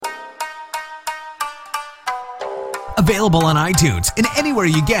Available on iTunes and anywhere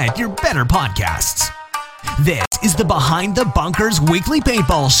you get your better podcasts. This is the Behind the Bunkers Weekly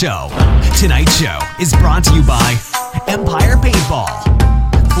Paintball Show. Tonight's show is brought to you by Empire Paintball,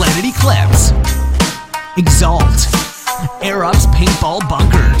 Planet Eclipse, Exalt, Air Ups Paintball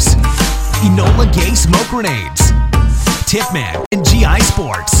Bunkers, Enola Gay Smoke Grenades, Tipman, and GI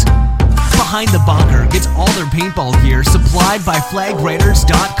Sports. Behind the Bunker gets all their paintball gear supplied by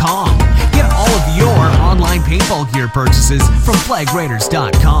FlagRaiders.com. Get all of your online paintball gear purchases from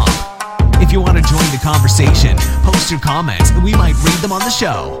FlagRaiders.com. If you want to join the conversation, post your comments and we might read them on the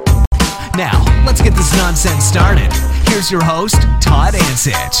show. Now, let's get this nonsense started. Here's your host, Todd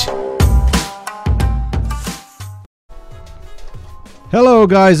Ansich. Hello,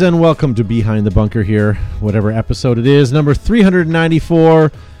 guys, and welcome to Behind the Bunker here, whatever episode it is, number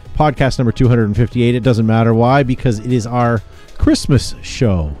 394, podcast number 258. It doesn't matter. Why? Because it is our Christmas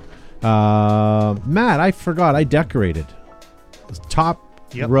show. Matt, I forgot. I decorated. Top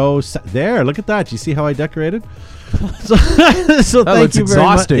row. There, look at that. Do you see how I decorated? So thank you very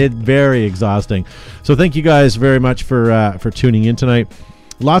much. It's very exhausting. So thank you guys very much for tuning in tonight.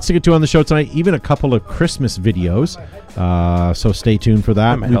 Lots to get to on the show tonight, even a couple of Christmas videos. So stay tuned for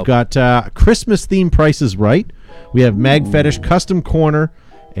that. We've got Christmas themed Prices Right. We have Mag Fetish Custom Corner.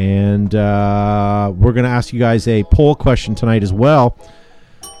 And we're going to ask you guys a poll question tonight as well.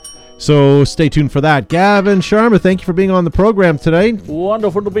 So stay tuned for that. Gavin Sharma, thank you for being on the program today.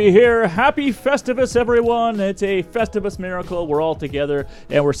 Wonderful to be here. Happy Festivus, everyone. It's a Festivus miracle. We're all together,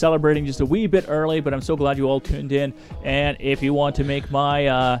 and we're celebrating just a wee bit early, but I'm so glad you all tuned in. And if you want to make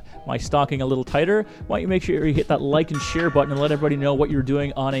my my stocking a little tighter, why don't you make sure you hit that like and share button and let everybody know what you're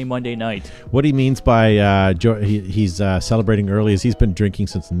doing on a Monday night. What he means by he's celebrating early is he's been drinking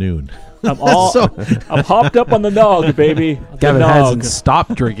since noon. I'm hopped up on the nog, baby. Gavin hasn't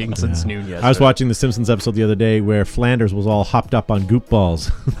stopped drinking since noon yesterday. I was watching the Simpsons episode the other day where Flanders was all hopped up on goop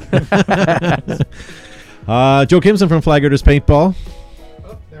balls. Joe Kimson from Flag Raiders Paintball.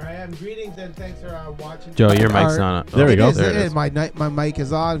 Oh, there I am. Greetings and thanks for watching. Joe, your mic's on. There we go. There it is. My mic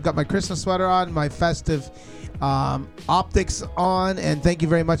is on. I've got my Christmas sweater on, my festive optics on, and thank you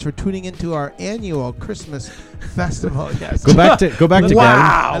very much for tuning into our annual Christmas festival. Yes. Go back to Gavin.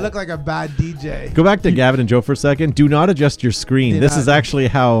 I look like a bad DJ. Go back to Gavin and Joe for a second. Do not adjust your screen. This is actually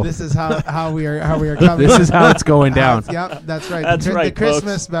how. This is how we are coming. This is how it's going down. Yep, that's right. That's right, the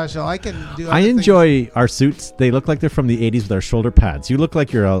Christmas folks. special. I can do. I enjoy our suits. They look like they're from the 80s with our shoulder pads. You look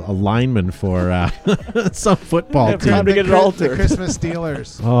like you're a lineman for some football team. Time to get it altered. The Christmas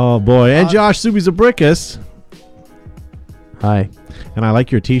Steelers. Oh boy! And Josh Subizabrickus. Hi. And I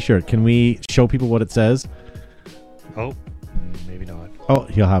like your T-shirt. Can we show people what it says? Oh, maybe not. Oh,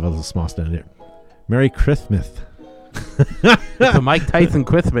 he'll have a little small stand there. Merry Christmas. The Mike Tyson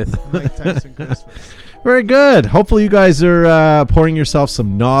Christmas. Mike Tyson Christmas. Very good. Hopefully you guys are pouring yourself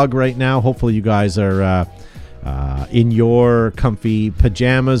some nog right now. Hopefully you guys are in your comfy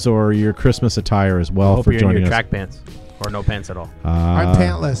pajamas or your Christmas attire as well. Hope for you're joining in your us. track pants. Or no pants at all. I'm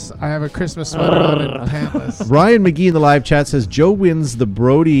pantless. I have a Christmas sweater on and pantless. Ryan McGee in the live chat says Joe wins the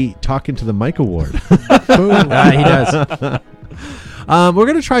Brody Talking to the Mic Award. He does. We're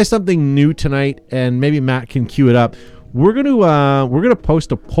gonna try something new tonight, and maybe Matt can cue it up. We're gonna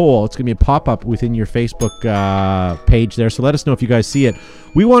post a poll. It's gonna be a pop-up within your Facebook page there. So let us know if you guys see it.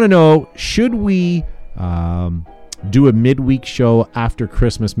 We want to know, should we do a midweek show after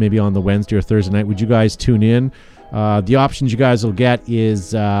Christmas, maybe on the Wednesday or Thursday night? Would you guys tune in? The options you guys will get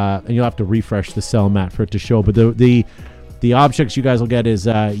is, and you'll have to refresh the cell, Matt, for it to show. But the objects you guys will get is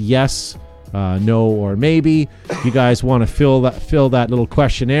yes, no, or maybe. If you guys want to fill that little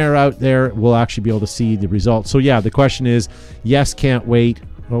questionnaire out there, we'll actually be able to see the results. So yeah, the question is yes, can't wait.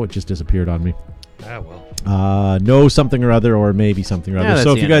 Oh, it just disappeared on me. Well. No, something or other, or maybe something or other.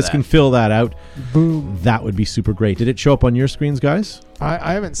 So if you guys can fill that out, Boom. that would be super great. Did it show up on your screens, guys?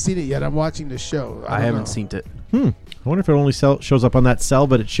 I haven't seen it yet. I'm watching the show. I haven't seen it. I wonder if it only shows up on that cell,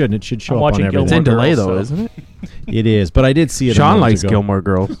 but it shouldn't. It should show up on watching everything. It's in delay, Girls, though, so. isn't it? It is, but I did see it. Sean a moment likes ago. Gilmore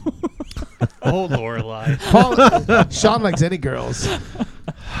Girls. Oh, Lorelai. Sean likes any girls.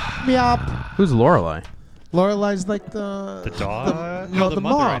 Meow. Who's Lorelai? Lorelai's like the dog? No, the the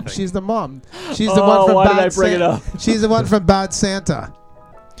mother, I mom. think. She's the mom. She's the one from why Bad did I bring it up? She's the one from Bad Santa.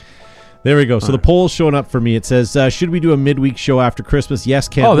 There we go. So the poll's showing up for me. It says, should we do a midweek show after Christmas? Yes,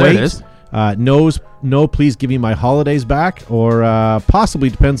 can't Oh, there wait. it is. No, please give me my holidays back, or possibly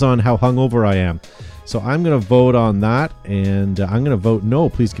depends on how hungover I am. So I'm going to vote on that, and I'm going to vote no,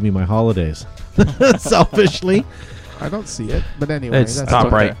 please give me my holidays. Selfishly. I don't see it, but anyway. It's that's top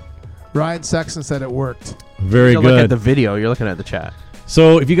okay. right. Ryan Sexton said it worked. Very You're good. looking at the video. You're looking at the chat.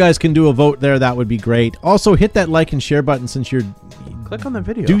 So if you guys can do a vote there, that would be great. Also, hit that like and share button since you're Click on the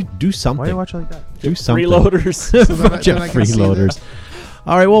video. do something. Why are you watching like that? Do something. Freeloaders. Bunch of then I can see freeloaders.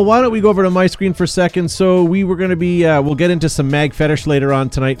 All right, well, why don't we go over to my screen for a second? So we were going to be, we'll get into some mag fetish later on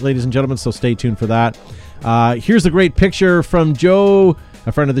tonight, ladies and gentlemen, so stay tuned for that. Here's a great picture from Joe,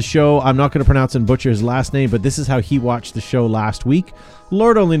 a friend of the show. I'm not going to pronounce and butcher his last name, but this is how he watched the show last week.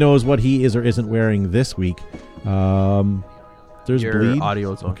 Lord only knows what he is or isn't wearing this week. There's Your bleed.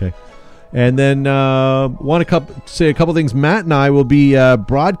 audio is on. Okay. And then want to say a couple things. Matt and I will be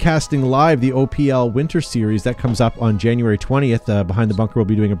broadcasting live the OPL Winter Series. That comes up on January 20th. Behind the Bunker will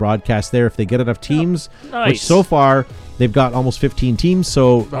be doing a broadcast there if they get enough teams. Nice. Which so far they've got almost 15 teams,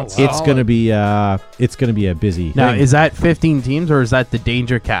 so it's going to be a busy. Now, thing. is that 15 teams or is that the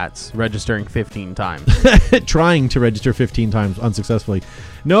Danger Cats registering 15 times? Trying to register 15 times unsuccessfully.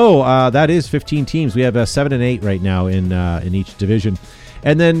 No, that is 15 teams. We have 7 and 8 right now in each division.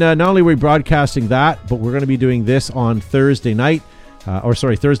 And then not only are we broadcasting that, but we're going to be doing this on Thursday night,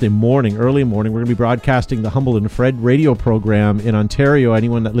 Thursday morning, early morning. We're going to be broadcasting the Humble and Fred radio program in Ontario.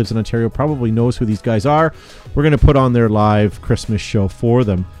 Anyone that lives in Ontario probably knows who these guys are. We're going to put on their live Christmas show for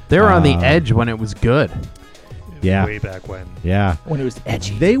them. They were on the edge when it was good. Yeah. Way back when. Yeah. When it was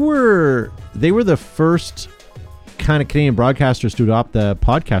edgy. They were the first kind of Canadian broadcasters to adopt the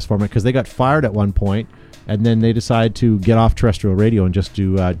podcast format because they got fired at one point. And then they decided to get off terrestrial radio and just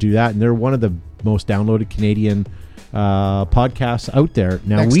do that. And they're one of the most downloaded Canadian podcasts out there.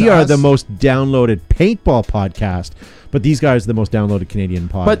 Now, Next we to are us. the most downloaded paintball podcast, but these guys are the most downloaded Canadian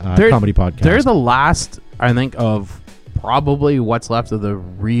comedy podcast. They're the last, I think, of probably what's left of the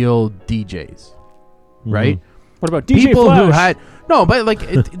real DJs, right? What about DJ People Flash? who had no, but like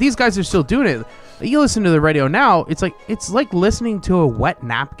these guys are still doing it. You listen to the radio now; it's like listening to a wet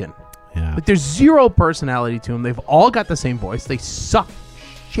napkin. Yeah. Like there's zero personality to them. They've all got the same voice. They suck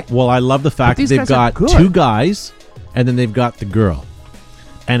shit. Well, I love the fact that these they've guys are got good. two guys, and then they've got the girl.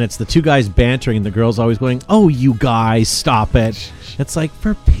 And it's the two guys bantering, and the girl's always going, "Oh, you guys, stop it!" It's like,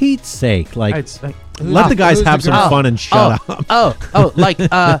 for Pete's sake, like, It's like let the guys who's have the some girl? fun and shut up.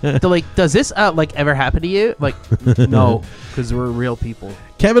 like does this like ever happen to you? Like no, because we're real people.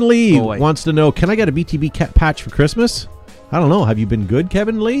 Kevin Lee Go away. wants to know, can I get a BTB patch for Christmas? I don't know. Have you been good,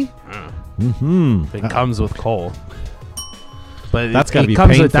 Kevin Lee? It comes with coal. But That's got to it be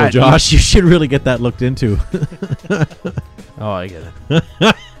comes painful, with that. Josh. You should really get that looked into. Oh, I get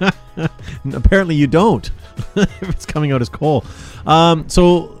it. Apparently you don't. If it's coming out as coal.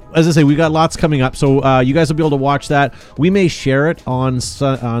 So, as I say, we got lots coming up. So you guys will be able to watch that. We may share it on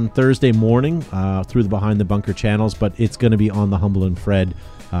Thursday morning through the Behind the Bunker channels, but it's going to be on the Humble and Fred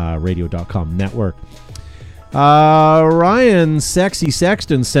radio.com network. Ryan Sexy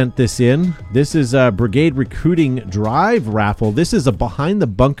Sexton sent this in. This is a Brigade Recruiting Drive raffle. This is a Behind the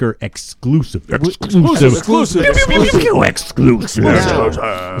Bunker exclusive. Exclusive.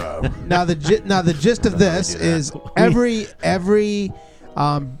 Now the gist of this is every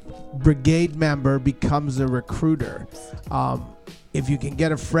brigade member becomes a recruiter. If you can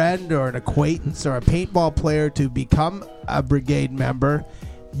get a friend or an acquaintance or a paintball player to become a brigade member,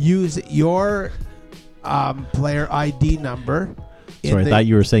 use your player ID number. Sorry, I thought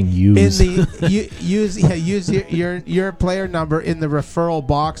you were saying use. Use your player number in the referral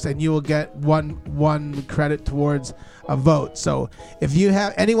box, and you will get one credit towards a vote. So if you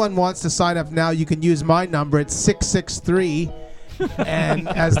have anyone wants to sign up now, you can use my number. It's 663. And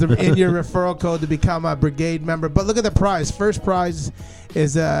in your referral code to become a brigade member. But look at the prize. First prize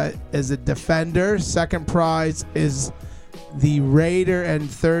is a defender. Second prize is the raider, and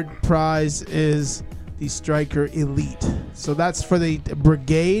third prize is the striker elite. So that's for the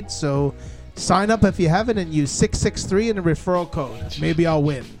brigade. So sign up if you haven't and use 663 in the referral code. Maybe I'll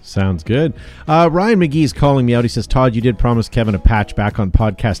win. Sounds good. Ryan McGee's calling me out. He says, Todd, you did promise Kevin a patch back on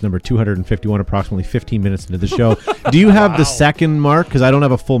podcast number 251, approximately 15 minutes into the show. Do you have the second mark? Because I don't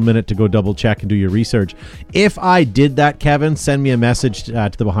have a full minute to go double check and do your research. If I did that, Kevin, send me a message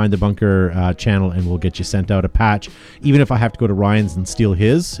to the Behind the Bunker channel, and we'll get you sent out a patch, even if I have to go to Ryan's and steal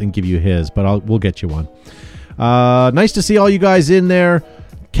his and give you his. But we'll get you one. Nice to see all you guys in there.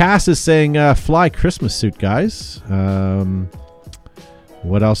 Cass is saying, fly Christmas suit, guys.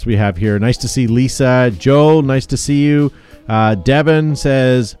 What else do we have here? Nice to see Lisa. Joe, nice to see you. Devin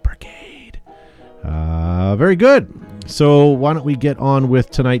says, Brigade. Very good. So why don't we get on with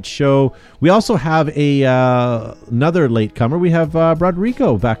tonight's show? We also have another latecomer. We have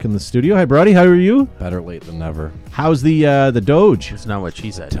Rodrigo back in the studio. Hi, Brody. How are you? Better late than never. How's the Doge? It's not what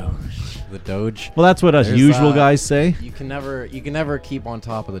she said. The Doge. Well, that's what us There's, usual guys say. You can never keep on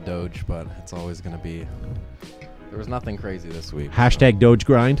top of the Doge, but it's always going to be There was nothing crazy this week. Hashtag Doge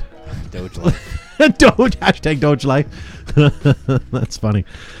grind. Doge life. Doge. Hashtag Doge life. That's funny.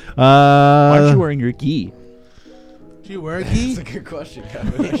 Why aren't you wearing your gi? Do you wear a gi? That's a good question,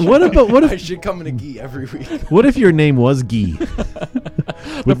 Kevin. What I if should come in a gi every week. what if your name was Guy?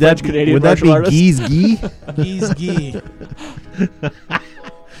 Would French-Canadian would that be martial artist? Guy's Guy? Gi's gi.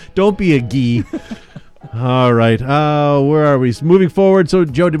 Don't be a Guy. All right. Where are we? Moving forward. So,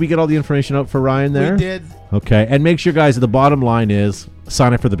 Joe, did we get all the information out for Ryan there? We did. Okay. And make sure, guys, the bottom line is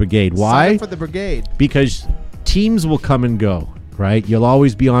sign up for the brigade. Why? Sign up for the brigade. Because teams will come and go, right? You'll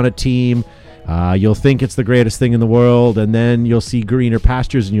always be on a team. You'll think it's the greatest thing in the world, and then you'll see greener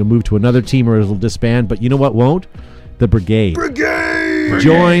pastures, and you'll move to another team, or it'll disband. But you know what won't? The brigade.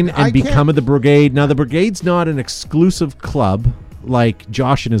 Join and become the brigade. Now, the brigade's not an exclusive club like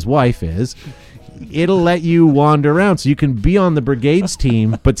Josh and his wife is. It'll let you wander around, so you can be on the brigade's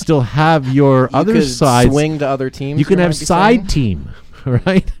team, but still have your other could sides. swing to other teams. You can might have be side saying? team,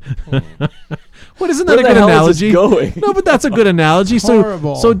 right? What isn't Where that a the good hell is analogy? this going? No, but that's a good analogy.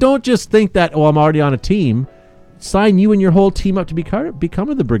 Horrible. So don't just think that, oh, I'm already on a team. Sign you and your whole team up to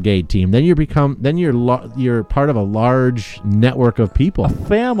become the brigade team. Then you're part of a large network of people.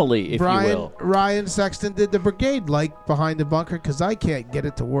 Family, if you Ryan will. Ryan Sexton did the brigade like behind the bunker because I can't get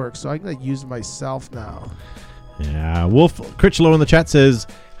it to work, so I'm gonna use myself now. Yeah, Wolf Critchlow in the chat says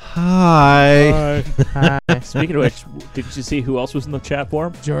hi. Speaking of which, did you see who else was in the chat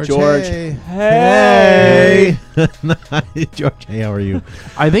forum? George. Hey. Hey, George. Hey, how are you?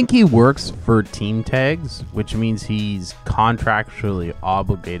 I think he works for Team Tags, which means he's contractually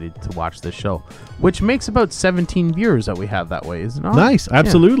obligated to watch the show, which makes about 17 viewers that we have that way, isn't it? Nice,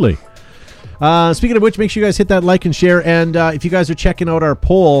 absolutely. Speaking of which, make sure you guys hit that like and share. And if you guys are checking out our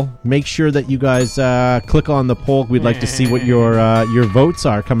poll, make sure that you guys click on the poll. We'd like to see what your votes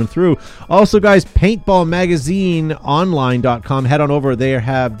are coming through. Also, guys, paintballmagazineonline.com. Head on over. They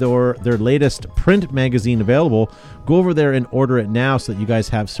have their latest print magazine available. Go over there and order it now so that you guys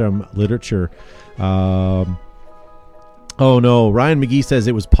have some literature. Oh, no. Ryan McGee says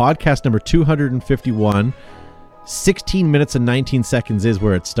it was podcast number 251. 16 minutes and 19 seconds is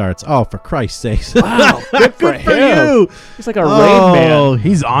where it starts. Oh, for Christ's sakes. Wow, good for him. you. He's like a rain man.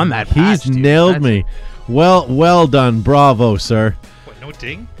 He's on that. He's patch, dude. nailed That's- me. Well done. Bravo, sir. What, no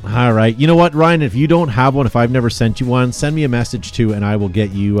ding? All right. You know what, Ryan? If you don't have one, if I've never sent you one, send me a message too, and I will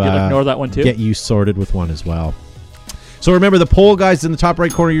get you You'll ignore that one too? get you sorted with one as well. So remember, the poll, guys, is in the top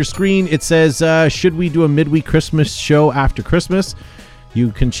right corner of your screen. It says, should we do a midweek Christmas show after Christmas?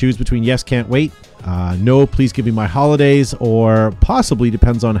 You can choose between yes, can't wait, no, please give me my holidays, or possibly,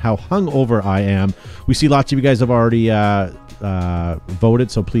 depends on how hungover I am. We see lots of you guys have already voted,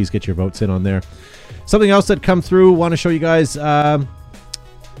 so please get your votes in on there. Something else that come through, want to show you guys,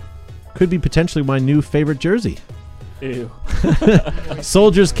 could be potentially my new favorite jersey. Ew.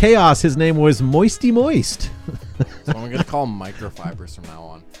 Soldiers Chaos, his name was Moisty Moist. So I'm gonna call them microfibers from now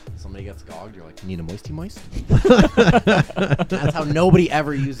on. Somebody gets gogged, you're like, need a moisty moist? That's how nobody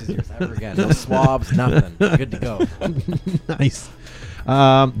ever uses yours ever again. No swabs, nothing. Good to go. Nice.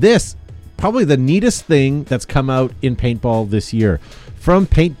 This, probably the neatest thing that's come out in paintball this year. From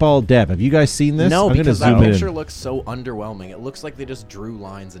Paintball Dev. Have you guys seen this? No, I'm gonna because that zoom in. picture looks so underwhelming. It looks like they just drew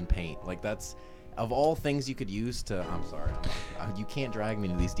lines in paint. Like that's, of all things you could use to, I'm sorry, you can't drag me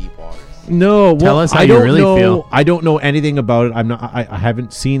to these deep waters. No, Tell well, us how I you don't really know. feel. I don't know anything about it. I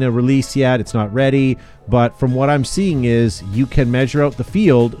haven't seen a release yet. It's not ready. But from what I'm seeing is you can measure out the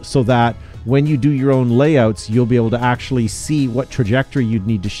field so that when you do your own layouts, you'll be able to actually see what trajectory you'd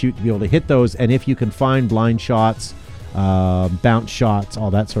need to shoot to be able to hit those, and if you can find blind shots, bounce shots, all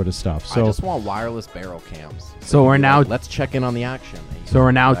that sort of stuff. So I just want wireless barrel cams. So we're Be now- like, let's check in on the action. So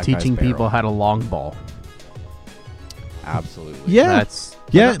we're now That guy's teaching barrel. people how to long ball. Absolutely. yeah, That's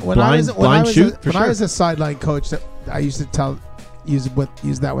yeah, When I blind was shoot a, for when sure. I was a sideline coach, that I used to use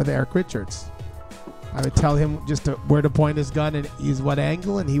that with Eric Richards. I would tell him just where to point his gun and use what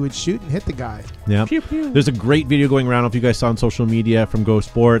angle, and he would shoot and hit the guy. Yeah. Pew, pew. There's a great video going around, if you guys saw on social media, from Go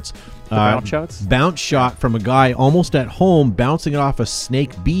Sports. bounce shots? Bounce shot from a guy almost at home, bouncing it off a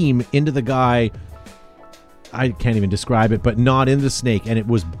snake beam into the guy. I can't even describe it, but not in the snake, and it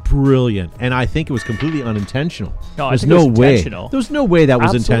was brilliant. And I think it was completely unintentional. No, I There's think it no was way. intentional. There's no way that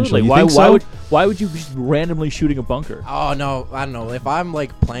was Absolutely. intentional. You Why, think why so? why would you be just randomly shooting a bunker? Oh no, I don't know. If I'm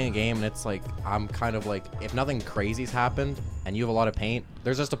like playing a game and it's like I'm kind of like, if nothing crazy's happened and you have a lot of paint,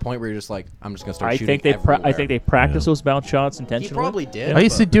 there's just a point where you're just like, I'm just gonna start I shooting. think they everywhere. practice Yeah. those bounce shots He intentionally. probably did. I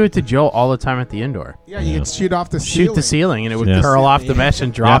used to but- do it to Joe all the time at the indoor. Yeah, you can shoot off the ceiling. Shoot the ceiling, and it would Yeah. curl off the mesh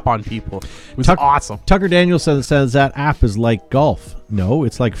and drop on people. It was awesome. Tucker Daniels says that app is like golf. No,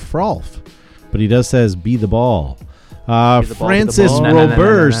 it's like frolf. but he does says be the ball. Be the ball, Francis be the ball. No, no, no, no,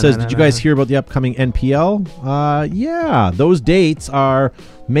 Roberge no, says, no, did you no, guys no. hear about the upcoming NPL? Yeah, those dates are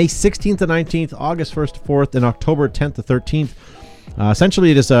May 16th to 19th, August 1st to 4th, and October 10th to 13th.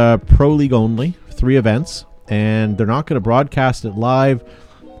 Essentially, it is a pro league only, 3 events, and they're not going to broadcast it live.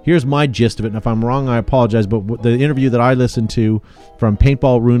 Here's my gist of it, and if I'm wrong, I apologize, but the interview that I listened to from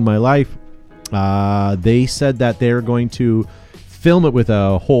Paintball Ruined My Life, they said that they're going to film it with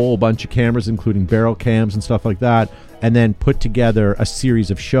a whole bunch of cameras, including barrel cams and stuff like that, and then put together a series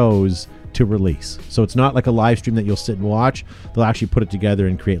of shows to release. So it's not like a live stream that you'll sit and watch. They'll actually put it together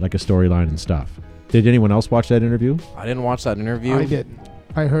and create like a storyline and stuff. Did anyone else watch that interview? I didn't watch that interview. I didn't.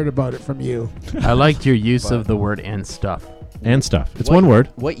 I heard about it from you. I liked your use of the word "and stuff." And stuff. It's What- one word.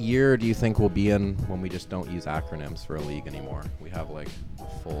 What year do you think we'll be in when we just don't use acronyms for a league anymore? We have like a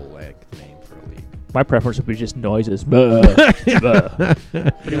full length name for a league. My preference would be just noises. Buh, buh.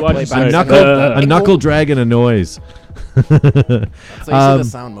 What do you want? Play Just back- noise. Knuckle, Buh. a knuckle drag and a noise. That's like the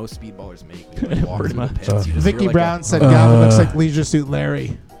sound most speedballers make. When they walk Pretty into the much. pits. You just Vicky hear like Brown said Gavin looks like Leisure Suit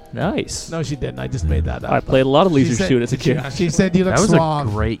Larry. Nice. No, she didn't. I just made that up. I played a lot of She Leisure said- Suit as a kid. She said you look That was suave.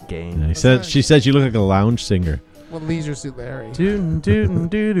 a great game. Yeah, she said you look like a lounge singer. Well, Leisure Suit Larry. Tootin', tootin',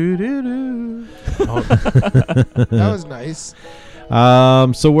 doo-doo-doo-doo. That was nice.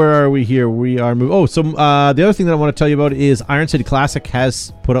 So where are we here? We are moving. Oh, so the other thing that I want to tell you about is Iron City Classic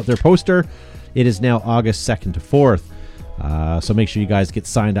has put up their poster. It is now August 2nd to 4th. So make sure you guys get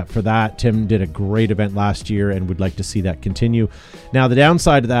signed up for that. Tim did a great event last year and would like to see that continue. Now, the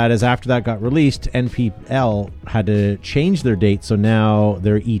downside of that is after that got released, NPL had to change their date. So now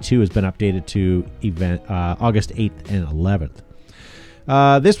their E2 has been updated to event August 8th and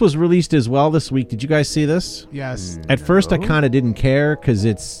 11th. This was released as well this week. Did you guys see this? Yes. At first, I kind of didn't care because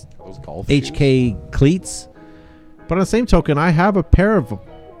it's those golf shoes. HK cleats. But on the same token, I have a pair of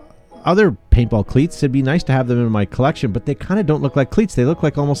other paintball cleats. It'd be nice to have them in my collection, but they kind of don't look like cleats. They look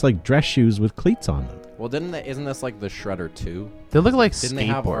like almost like dress shoes with cleats on them. Well, isn't this like the Shredder 2? They look like Didn't they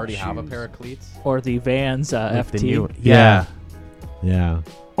already have a pair of cleats? Or the Vans Like the FT. new- Yeah. Yeah.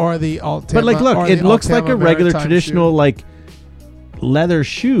 Or the Ultima. But like, look, or it the looks like a Ultima regular Maritime traditional shoe. like leather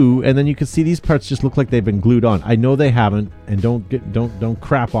shoe, and then you can see these parts just look like they've been glued on. I know they haven't, and don't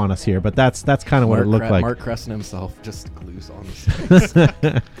crap on us here, but that's kind of what it looked like. Mark Cresson himself just glues on the sides.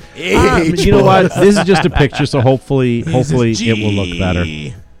 You know what? This is just a picture, so hopefully it will look better.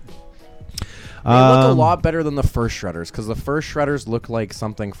 They look a Um, lot better than the first Shredders, because the first Shredders look like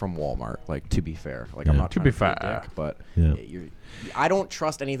something from Walmart. Like, to be fair, like I'm Yeah. not To trying be to be a fair. dick, but Yeah. I don't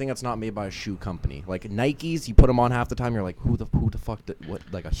trust anything that's not made by a shoe company. Like Nikes, you put them on half the time, you're like, who the fuck did what?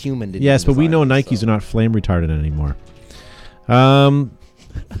 Like a human did. Yes, but we know Nikes are not flame retardant anymore. How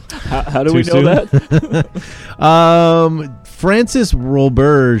do Too we know soon? that? Francis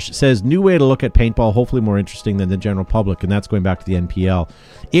Roberge says, new way to look at paintball, hopefully more interesting than the general public, and that's going back to the NPL.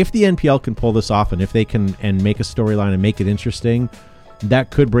 If the NPL can pull this off, and if they can and make a storyline and make it interesting,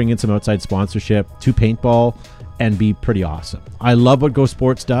 that could bring in some outside sponsorship to paintball and be pretty awesome. I love what Go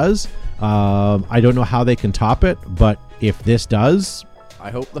Sports does. I don't know how they can top it, but if this does, I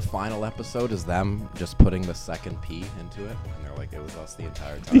hope the final episode is them just putting the second P into it, and they're like, it was us the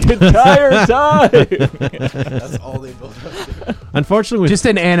entire time. The entire time. That's all they built up to. unfortunately, with Just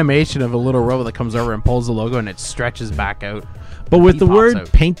an animation of a little robot that comes over and pulls the logo and it stretches back out. but with He the pops word out.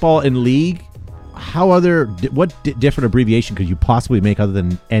 paintball and league, what different abbreviation could you possibly make other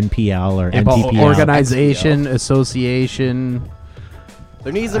than NPL or NTPL? Organization, association.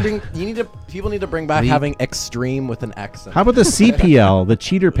 There needs to people need to bring back League. having extreme with an X. in How it. about the CPL, the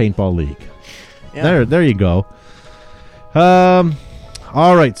Cheater Paintball League? Yeah. There you go.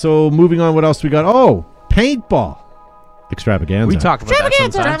 All right, so moving on, what else we got? Oh, paintball extravaganza. We talk about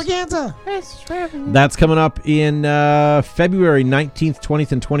that sometimes. Extravaganza. That's coming up in February 19th,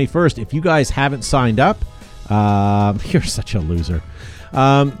 20th, and 21st. If you guys haven't signed up, you're such a loser.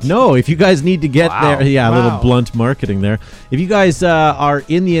 No, if you guys need to get Wow. there, yeah, a little Wow. blunt marketing there. If you guys are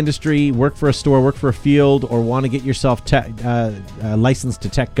in the industry, work for a store, work for a field, or want to get yourself licensed to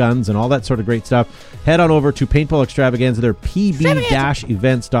tech guns and all that sort of great stuff, head on over to Paintball Extravaganza. They're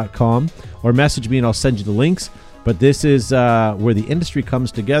pb-events.com, or message me and I'll send you the links. But this is where the industry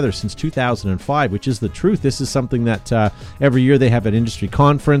comes together since 2005, which is the truth. This is something that every year they have an industry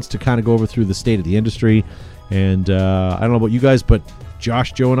conference to kind of go over through the state of the industry. And I don't know about you guys, but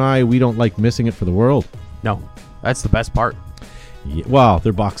Josh, Joe, and I, we don't like missing it for the world. No, that's the best part. Yeah, well,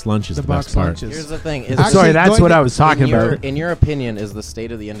 their box lunch is the, box best part. lunches. Here's the thing. Is Actually, Sorry, that's going what to- I was talking in about. in your opinion, is the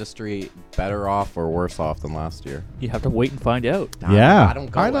state of the industry better off or worse off than last year? You have to wait and find out. Yeah. I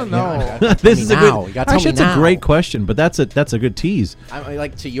don't. I don't know. This is a good. You gotta tell Actually, me it's a now. great question, but that's a good tease. I mean,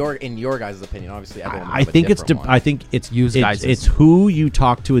 like in your guys' opinion, obviously everyone. will I have a think it's different one. I think it's Use guys' it's who you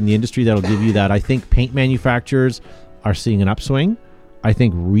talk to in the industry that'll give you that. I think paint manufacturers are seeing an upswing. I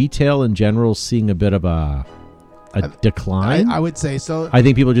think retail in general is seeing a bit of a decline. I would say so. I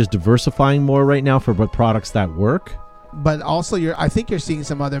think people are just diversifying more right now for what products that work. But also, I think you're seeing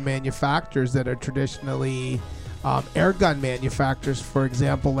some other manufacturers that are traditionally air gun manufacturers. For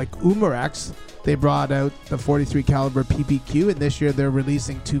example, like Umarex, they brought out the 43 caliber PPQ, and this year they're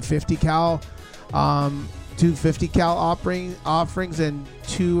releasing 250 cal offerings and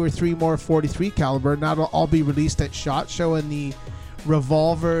 2 or 3 more 43 caliber. And that'll all be released at SHOT Show, and the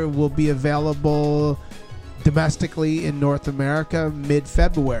revolver will be available domestically in North America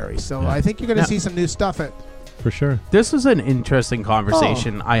mid-February. So I think you're going to see some new stuff at. For sure. This was an interesting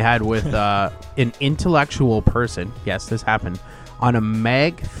conversation I had with an intellectual person. Yes, this happened on a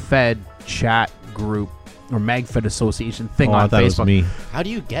MagFed chat group or MagFed Association thing on I thought Facebook. it was me. How do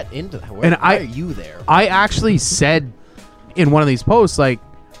you get into that? And Why are you there? I actually said in one of these posts, like,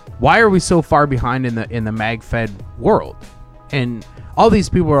 why are we so far behind in the MagFed world? And all these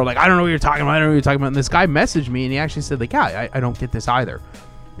people are like, I don't know what you're talking about. I don't know what you're talking about. And this guy messaged me, and he actually said, like, yeah, I don't get this either.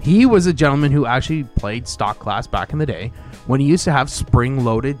 He was a gentleman who actually played stock class back in the day when he used to have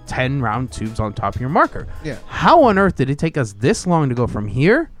spring-loaded 10-round tubes on top of your marker. Yeah. How on earth did it take us this long to go from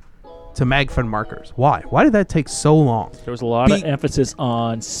here to MagFed markers? Why? Why did that take so long? There was a lot of Speed- emphasis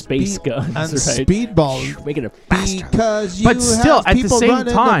on space guns, and right? speedball. Making it faster. Because you But still, have at the people same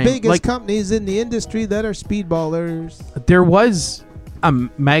running time, the biggest like- companies in the industry that are speedballers. There was a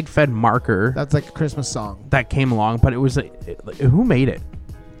MagFed marker That's like a Christmas song. that came along, but it was who made it?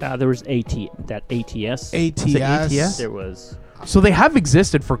 There was ATS. ATS. There was. So they have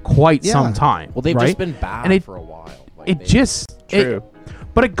existed for quite Yeah. some time. Well, they've right? just been bad And it- for a while. Like, It they- just True.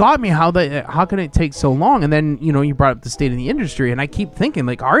 but it got me how can it take so long? And then you brought up the state of the industry, and I keep thinking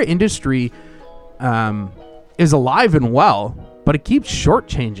like our industry is alive and well, but it keeps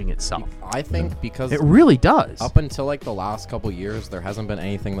shortchanging itself. I think because It really does. up until like the last couple years, there hasn't been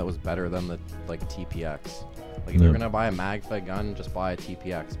anything that was better than the like TPX. Like if you're gonna buy a MagFed gun, just buy a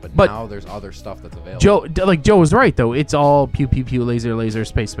TPX. But now there's other stuff that's available. Joe was right though. It's all pew pew pew, laser laser,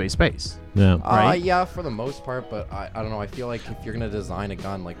 space space space. Yeah. right? Yeah, for the most part, but I don't know. I feel like if you're gonna design a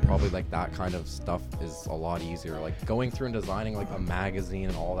gun, like probably like that kind of stuff is a lot easier. Like going through and designing like a magazine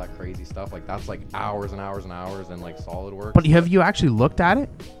and all that crazy stuff, like that's like hours and hours and hours in like SolidWorks. But have you actually looked at it?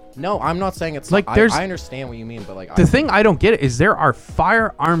 No, I'm not saying it's Like, not, there's- I understand what you mean, but like The thing I don't get is there are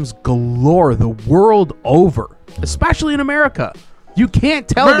firearms galore the world over, especially in America. You can't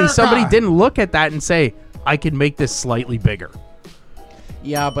tell me somebody didn't look at that and say, I can make this slightly bigger.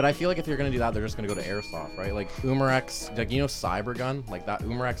 Yeah, but I feel like if you're gonna do that, they're just gonna go to airsoft, right? Like Umarex, like Cybergun, like that.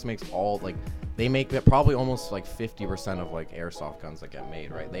 Umarex makes all like they make it probably almost like 50% of like airsoft guns that get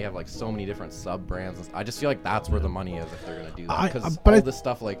made, right? They have like so many different sub brands. And I just feel like that's where the money is if they're gonna do that because all this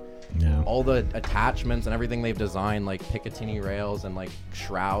stuff like all the attachments and everything they've designed, like Picatinny rails and like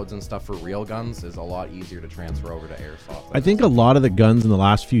shrouds and stuff for real guns, is a lot easier to transfer over to airsoft. I think a lot of the guns in the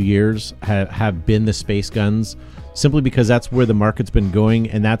last few years have been the space guns, simply because that's where the market's been going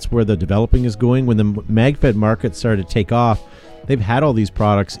and that's where the developing is going. When the MagFed market started to take off, they've had all these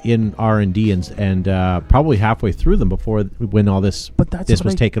products in R&D and probably halfway through them before when all this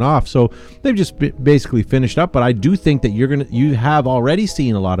was taken off. So they've just basically finished up. But I do think that you have already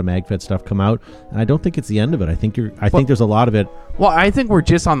seen a lot of MagFed stuff come out, and I don't think it's the end of it. I think there's a lot of it. Well, I think we're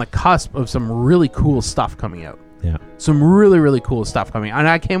just on the cusp of some really cool stuff coming out. Yeah. Some really, really cool stuff coming. And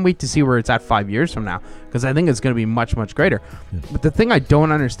I can't wait to see where it's at 5 years from now, because I think it's going to be much, much greater. Yeah. But the thing I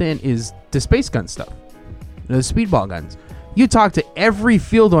don't understand is the space gun stuff, the speedball guns. You talk to every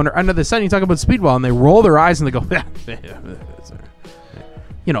field owner under the sun, you talk about speedball, and they roll their eyes and they go,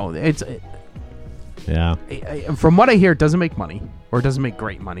 it's... Yeah. From what I hear, it doesn't make money, or it doesn't make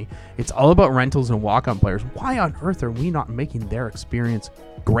great money. It's all about rentals and walk-on players. Why on earth are we not making their experience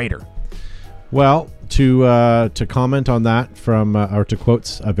greater? Well, to comment on that from, or to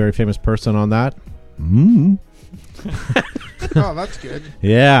quote a very famous person on that. Oh, that's good.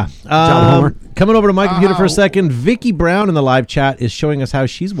 Yeah. Homer. Coming over to my computer for a second, Vicky Brown in the live chat is showing us how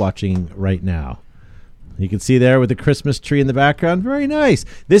she's watching right now. You can see there with the Christmas tree in the background. Very nice.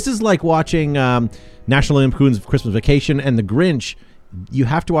 This is like watching National Lampoon's Christmas Vacation and The Grinch you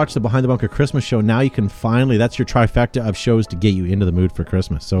have to watch the Behind the Bunker Christmas show. Now you can finally, that's your trifecta of shows to get you into the mood for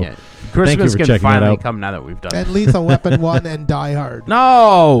Christmas. So Yeah. thank you Christmas for can checking that finally out. come now that we've done And it. Lethal Weapon 1 and Die Hard.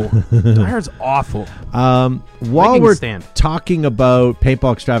 No! Die Hard's awful. While Making we're stand. talking about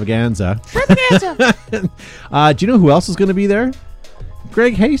paintball extravaganza, do you know who else is going to be there?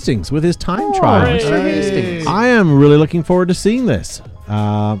 Greg Hastings with his time trials. Hastings. I am really looking forward to seeing this.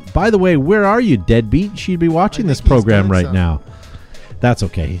 By the way, where are you, deadbeat? She'd be watching this think he's program doing right something. now. That's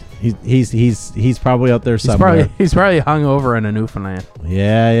okay. He's probably out there somewhere. He's probably hung over in a Newfoundland.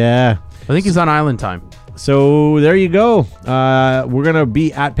 Yeah. I think he's on island time. So there you go. We're gonna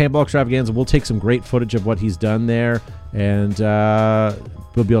be at Paintball Extravaganza. We'll take some great footage of what he's done there, and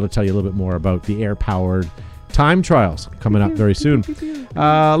we'll be able to tell you a little bit more about the air-powered time trials coming up very soon.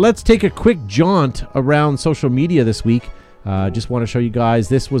 Let's take a quick jaunt around social media this week. Just want to show you guys,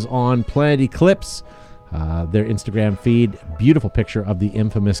 this was on Planet Eclipse, their Instagram feed. Beautiful picture of the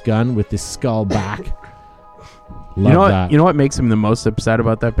infamous gun with the skull back. Love that. You know what makes him the most upset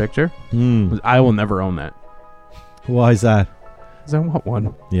about that picture? I will never own that. Why is that? 'Cause I want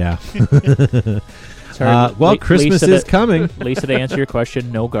one. Yeah. Sorry, Well, Christmas Lisa, is coming. Lisa, to answer your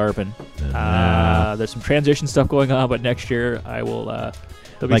question, no Garvin. There's some transition stuff going on, but next year I will. There'll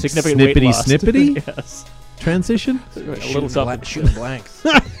be Like significant weight snippety loss. snippety? Yes. Transition? A little something. Shooting blanks.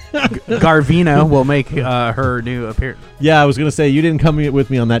 Garvina will make her new appearance. Yeah, I was going to say, you didn't come with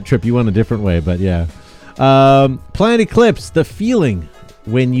me on that trip. You went a different way, but yeah. Planet Eclipse, the feeling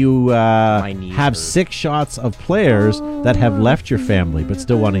when you knees have hurt. 6 shots of players that have left your family but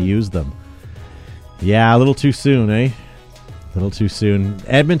still want to use them. Yeah, a little too soon, eh? A little too soon.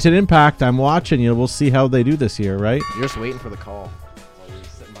 Edmonton Impact, I'm watching you. We'll see how they do this year, right? You're just waiting for the call. While you're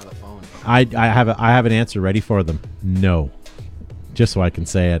sitting by the phone. I have an answer ready for them. No. Just so I can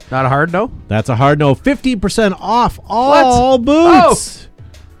say it. Not hard, no? That's a hard no. 15% off all boots.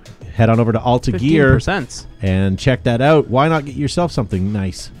 Head on over to Alta Gear 15%. and check that out. Why not get yourself something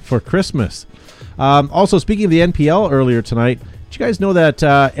nice for Christmas? Also, speaking of the NPL earlier tonight, did you guys know that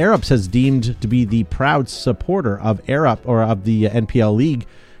Aerups has deemed to be the proud supporter of Aerup, or of the NPL League,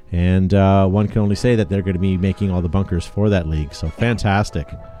 and one can only say that they're going to be making all the bunkers for that league. So fantastic.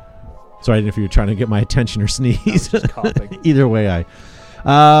 Sorry, I didn't know if you were trying to get my attention or sneeze. Just coughing. Either way,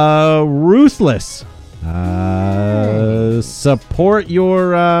 Ruthless. Support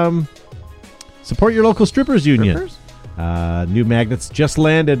your local strippers union. New magnets just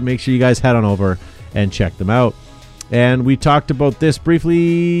landed. Make sure you guys head on over and check them out. And we talked about this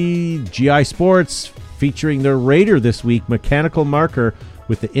briefly. GI Sports featuring their Raider this week, mechanical marker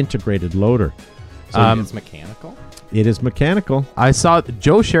with the integrated loader. So it's mechanical? It is mechanical. I saw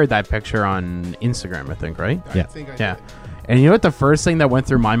Joe shared that picture on Instagram, I think, right? Yeah. I think I Yeah. did. And you know what the first thing that went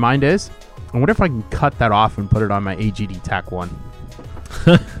through my mind is? I wonder if I can cut that off and put it on my AGD TAC 1.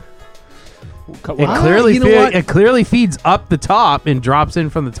 It clearly feeds up the top and drops in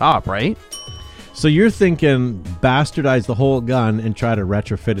from the top, right? So you're thinking bastardize the whole gun and try to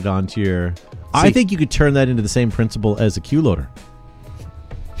retrofit it onto your... I See- think you could turn that into the same principle as a Q loader.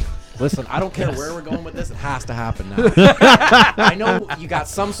 Listen, I don't care where we're going with this. It has to happen now. I know you got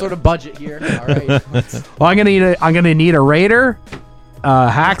some sort of budget here. All right. Well, I'm gonna need a Raider,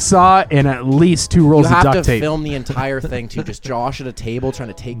 hacksaw, and at least 2 You rolls of have duct to tape. film the entire thing too. Just Josh at a table trying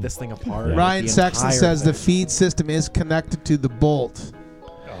to take this thing apart. like, Ryan the Sexton entire says the thing. feed system is connected to the bolt.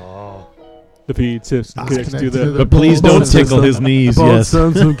 The feed system connects to the. But please don't bolt tickle system. his knees. Yes.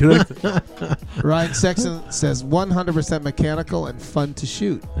 Ryan Sexton says 100% mechanical and fun to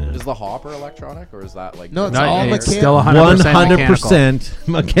shoot. Is the hopper electronic or is that like? No, it's the- all it's mechanical. still 100% 100%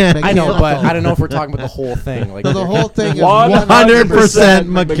 mechanical. I know, but I don't know if we're talking about the whole thing. Like No, the whole thing is 100%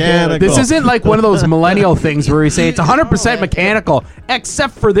 mechanical. This isn't like one of those millennial things where we say it's 100% mechanical,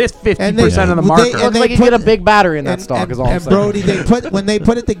 except for this 50% of the marker. and Looks like you get a big battery in that stock. Is all I'm and saying. Brody, when they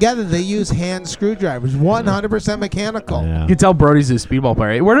put it together, they use hand screwdrivers. 100% mechanical. Yeah. You can tell Brody's a speedball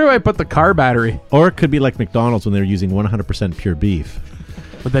player. Where do I put the car battery? Or it could be like McDonald's when they were using 100% pure beef.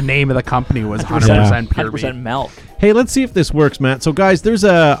 But the name of the company was 100% pure 100% beef. milk. Hey, let's see if this works, Matt. So, guys, there's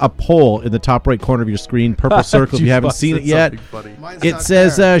a poll in the top right corner of your screen, purple circle, if you haven't seen it yet. Mine's It not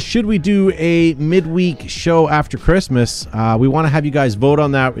says, there. should we do a midweek show after Christmas? We want to have you guys vote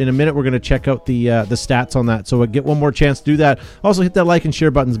on that. In a minute, we're going to check out the stats on that. So get one more chance to do that. Also, hit that like and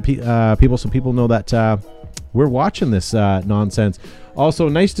share buttons, people, so people know that we're watching this nonsense. Also,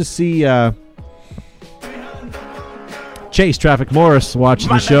 nice to see Chase Traffic Morris watching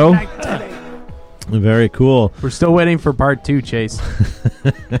the show. Very cool. We're still waiting for part 2, Chase.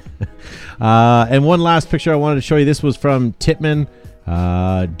 And one last picture I wanted to show you. This was from Titman.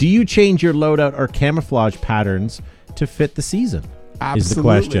 Do you change your loadout or camouflage patterns to fit the season? Absolutely. the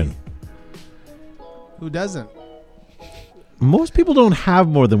question. Who doesn't? Most people don't have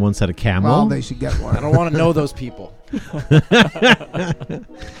more than one set of camo. Well, they should get one. I don't want to know those people.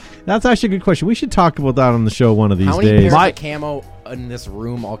 That's actually a good question. We should talk about that on the show one of these How many days. pairs of camo in this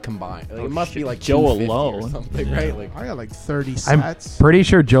room all combined? Like, it must be like Joe 250 alone. or something, right? Like, I got like 30 I'm sets. pretty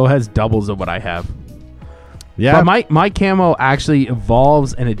sure Joe has doubles of what I have. Yeah, But my camo actually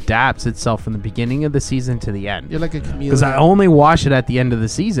evolves and adapts itself from the beginning of the season to the end. You're like a chameleon. Because I only wash it at the end of the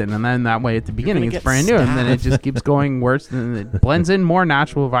season, and then that way at the beginning gonna it's get brand new, and then it just keeps going worse, and it blends in more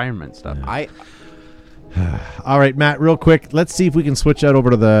natural environment stuff. All right, Matt, real quick. Let's see if we can switch that over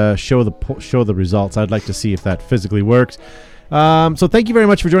to the show the results. I'd like to see if that physically works. So thank you very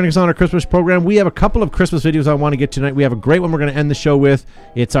much for joining us on our Christmas program. We have a couple of Christmas videos I want to get to tonight. We have a great one we're going to end the show with.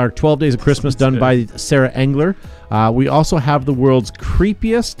 It's our 12 Days of Christmas done by Sarah Engler. We also have the world's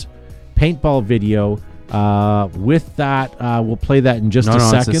creepiest paintball video. With that, we'll play that in just a It's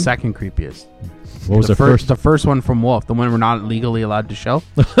second. the second creepiest. What was the first? The first one from Wolf, the one we're not legally allowed to show.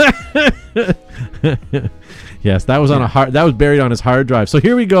 Yes, that was on that was buried on his hard drive. So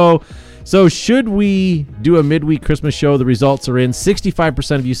here we go. So should we do a midweek Christmas show? The results are in.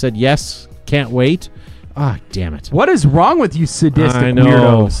 65% of you said yes, can't wait. Ah, damn it. What is wrong with you sadistic I know.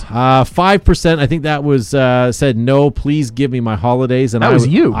 weirdos? 5%, I think that was said no, please give me my holidays. And That was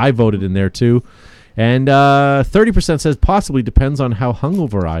you. I voted in there too. And 30% says possibly depends on how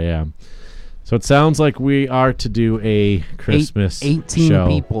hungover I am. So it sounds like we are to do a Christmas 18 show.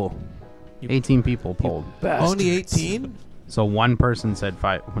 people. 18 people polled. Only 18? So one person said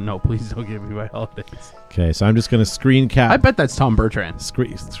 5. No, please don't give me my holidays. Okay, so I'm just going to screen cap. I bet that's Tom Bertrand.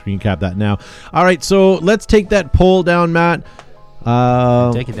 Screen cap that now. All right, so let's take that poll down, Matt.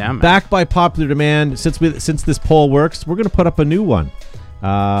 Take it down, Matt. Back by popular demand. Since this poll works, we're going to put up a new one.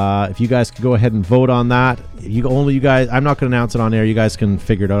 If you guys could go ahead and vote on that, you guys. I'm not going to announce it on air. You guys can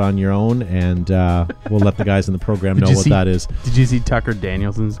figure it out on your own, and we'll let the guys in the program know what that is. Did you see Tucker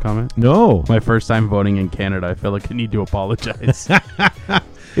Danielson's comment? No. My first time voting in Canada. I feel like I need to apologize.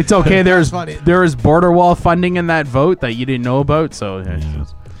 It's okay. funny. There is border wall funding in that vote that you didn't know about. So Yeah.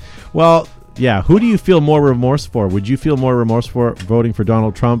 Well, yeah. Who do you feel more remorse for? Would you feel more remorse for voting for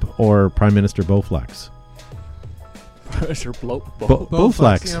Donald Trump or Prime Minister Bowflex? Mr.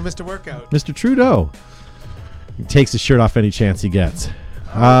 Bowflex. You know, Mr. Workout. Mr. Trudeau. He takes his shirt off any chance he gets.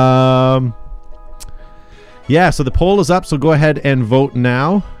 Yeah, so the poll is up, so go ahead and vote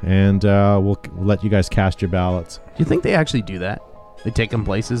now, and we'll let you guys cast your ballots. do you think they actually do that? They take them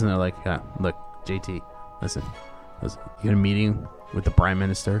places and they're like, yeah, look, JT, listen, you got a meeting with the Prime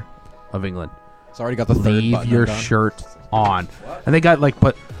Minister of England. it's already got the third Leave button your undone. shirt on. And they got like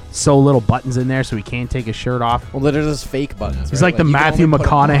put so little buttons in there so he can't take his shirt off. Well, there's just fake buttons. He's right? like the you can Matthew only put it-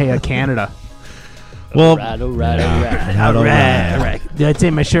 McConaughey of Canada. Well, All right. all right. Did I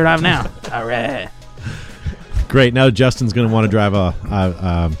take my shirt off now? All right. Great. Now Justin's going to want to drive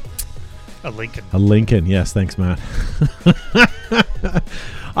a Lincoln. Lincoln. Yes, thanks, Matt.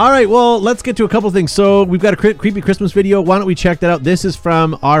 All right, well, let's get to a couple things. So we've got a creepy Christmas video. Why don't we check that out? This is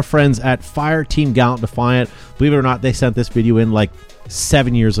from our friends at Fire Team Gallant Defiant. Believe it or not, they sent this video in like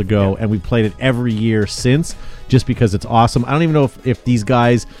 7 years ago, and we played it every year since just because it's awesome. I don't even know if these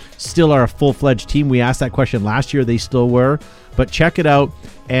guys still are a full-fledged team. We asked that question last year. They still were. But check it out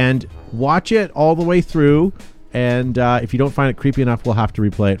and watch it all the way through. And if you don't find it creepy enough, we'll have to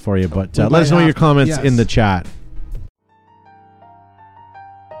replay it for you. But We let might us know your have to, comments yes. in the chat.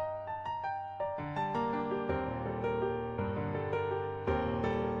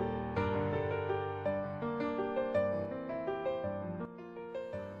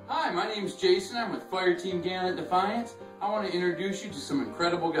 Hi, my name's Jason. I'm with Fire Team Gallant Defiance. I want to introduce you to some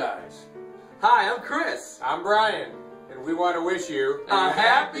incredible guys. Hi, I'm Chris. I'm Brian. And we want to wish you A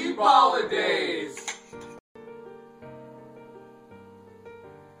happy holidays!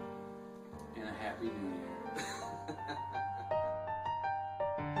 And a happy new year.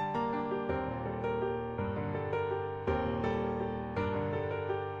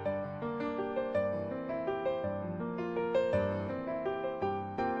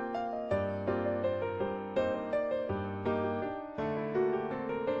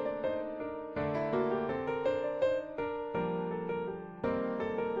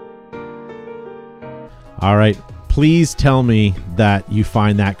 All right. Please tell me that you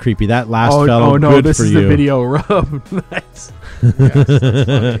find that creepy. That last fellow, no, good this for is you. the video. Rob. Nice.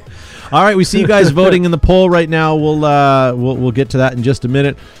 All right, we see you guys voting in the poll right now. We'll get to that in just a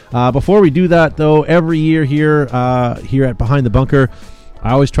minute. Before we do that, though, every year here at Behind the Bunker,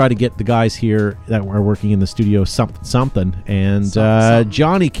 I always try to get the guys here that are working in the studio something. And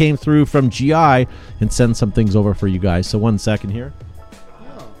Johnny came through from GI and sent some things over for you guys. So 1 second here.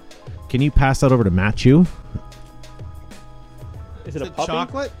 Can you pass that over to Matthew? Is it a Is it puppy?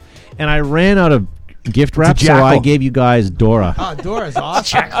 chocolate? And I ran out of gift wrap, so jackal. I gave you guys Dora. Oh, Dora's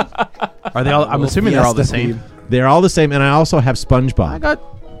awesome. Are they all? I'm assuming they're all the same. They're all the same, and I also have I SpongeBob.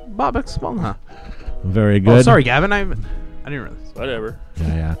 got Bob Esponja. Very good. Oh, sorry, Gavin. I didn't realize. Whatever.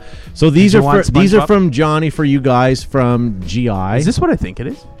 Yeah. So these Did are you want these are SpongeBob? from Johnny for you guys from GI. Is this what I think it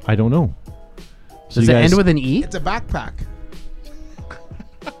is? I don't know. So Does you it guys- end with an E? It's a backpack.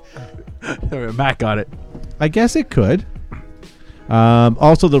 Matt got it. I guess it could.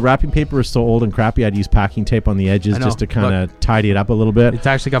 Also, the wrapping paper is so old and crappy. I'd use packing tape on the edges I know. just to kind of tidy it up a little bit. It's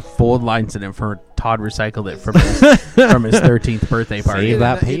actually got fold lines in it for Todd recycled it from his, from his 13th birthday party. Save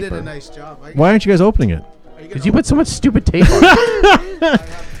that You did paper. a nice job. Why aren't you guys opening it? Did you put so much stupid tape on it?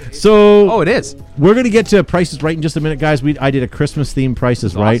 So Oh, it is. we're gonna get to Prices Right in just a minute, guys. I did a Christmas themed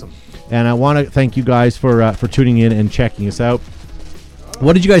Prices Right, awesome. and I want to thank you guys for tuning in and checking us out.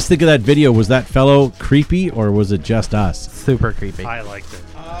 What did you guys think of that video? Was that fellow creepy or was it just us? Super creepy. I liked it.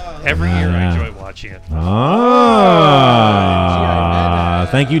 Every year I Yeah. enjoy watching it. Ah,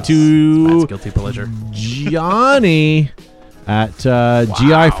 thank you to Matt's guilty pleasure. Johnny at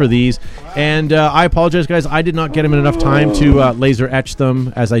GI for these. And I apologize, guys. I did not get him in enough time to laser etch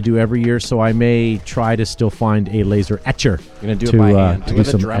them as I do every year, so I may try to still find a laser etcher. You're gonna do to, it by hand. to Do it do with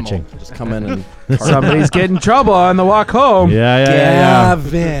a some Dremel. etching. Just come in and Somebody's getting trouble on the walk home. Yeah.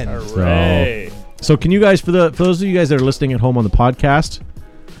 Gavin. Hooray. So can you guys, for those of you guys that are listening at home on the podcast,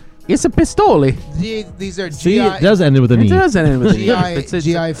 It's a pistoli. These are see, GI. it does end with an It E. does end with an E. GI, It's a-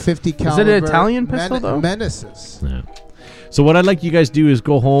 GI 50 it caliber. an Italian pistol, though? Menaces. Yeah. So what I'd like you guys to do is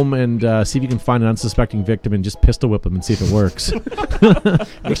go home and see if you can find an unsuspecting victim and just pistol whip them and see if it works.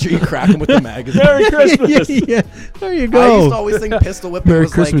 Make sure you crack him with the magazine. Merry Christmas. yeah. There you I used to go. always think pistol whipping Merry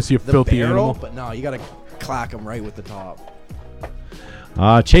was Christmas, like you the filthy barrel, animal. but no, you gotta clack him right with the top.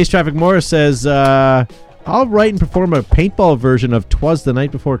 Chase Traffic Morris says, I'll write and perform a paintball version of 'Twas the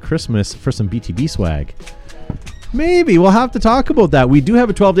Night Before Christmas for some BTB swag. Maybe. We'll have to talk about that. We do have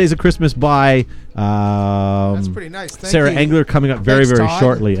a 12 Days of Christmas by That's pretty nice. Thank Sarah you. Engler coming up very, Thanks, very Todd.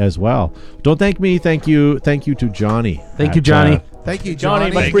 shortly as well. Don't thank me. Thank you. Thank you to Johnny. Thank you, at, Johnny. Thank you, Johnny,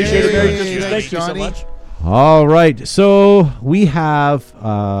 Johnny. much Thank appreciated. you. Merry Yay. Christmas. Thanks, Thank you so Johnny. much. All right, so we have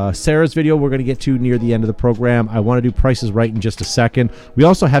Sarah's video we're going to get to near the end of the program. I want to do Prices Right in just a second. We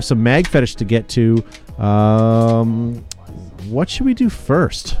also have some Mag Fetish to get to. What should we do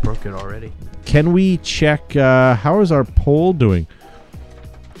first? Broke it already. Can we check how is our poll doing?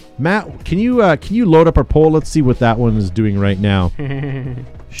 Matt, can you load up our poll? Let's see what that one is doing right now.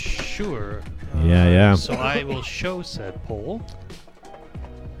 Sure. Yeah. So I will show said poll.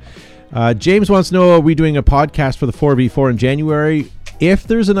 James wants to know, are we doing a podcast for the 4v4 in January? If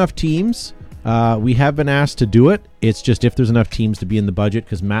there's enough teams, we have been asked to do it. It's just if there's enough teams to be in the budget,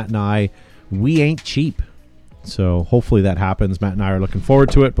 because Matt and I, we ain't cheap. So hopefully that happens. Matt and I are looking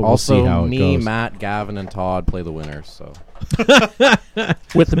forward to it, but Also, we'll see how it me, goes. Matt, Gavin, and Todd play the winners. So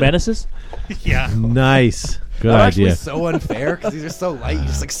With the menaces? Yeah. Nice. Good that's actually idea. so unfair because these are so light. You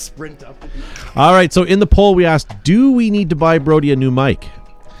just like sprint up. All right, so in the poll we asked, do we need to buy Brody a new mic?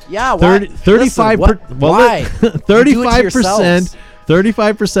 Yeah, why? 35 Listen, why? 35%.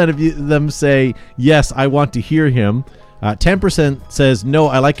 35% of them say yes, I want to hear him. 10% says no,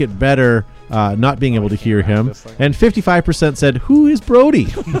 I like it better not being able to hear him. And 55% said, who is Brody?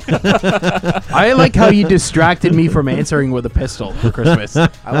 I like how you distracted me from answering with a pistol for Christmas. I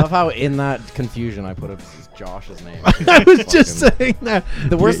love how in that confusion I put Josh's name. I was just saying that.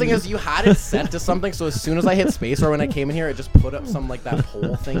 The worst thing is you had it set to something, so as soon as I hit space or when I came in here, it just put up some like that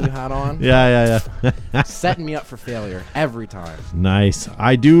poll thing you had on. Yeah. Setting me up for failure every time. Nice.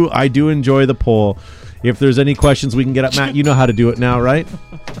 I do enjoy the poll. If there's any questions we can get up, Matt, you know how to do it now, right?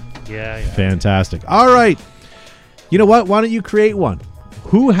 Yeah. Fantastic. All right. You know what? Why don't you create one?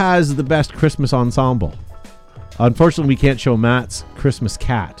 Who has the best Christmas ensemble? Unfortunately, we can't show Matt's Christmas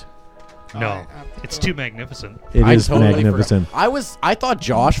cat. No, it's too magnificent. It I is totally magnificent. forgot. I thought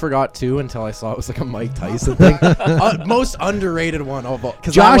Josh forgot too until I saw it was like a Mike Tyson thing. Most underrated one of all.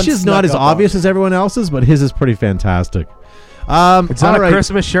 'cause that one Josh is not snuck as up on obvious me. as everyone else's, but his is pretty fantastic. It's not all a right.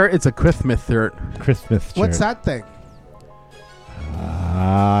 Christmas shirt, it's a Christmas shirt. Christmas shirt. What's that thing?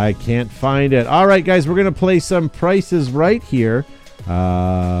 I can't find it. All right, guys, we're going to play some Prices Right here.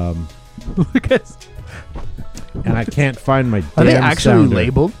 Look at And I can't find my Are they damn actually sounder.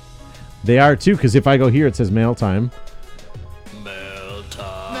 labeled? They are too, because if I go here, it says mail time.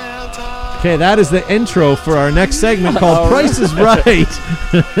 Okay, that is the intro for our next segment called Price is Right.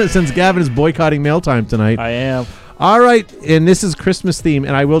 Since Gavin is boycotting mail time tonight. I am. All right, and this is Christmas theme,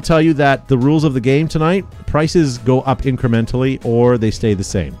 and I will tell you that the rules of the game tonight, prices go up incrementally or they stay the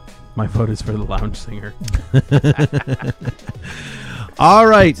same. My vote is for the lounge singer. All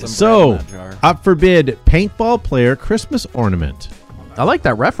right, Some so bread in that jar. up for bid, paintball player Christmas ornament. I like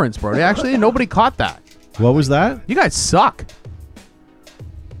that reference, Brody. Actually, nobody caught that. What was that? You guys suck.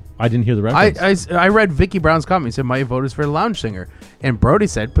 I didn't hear the reference. I read Vicky Brown's comment. He said, my vote is for the lounge singer. And Brody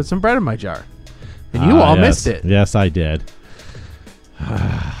said, put some bread in my jar. And you all yes. missed it. Yes, I did.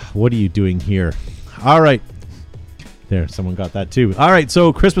 What are you doing here? All right. There, someone got that too. All right,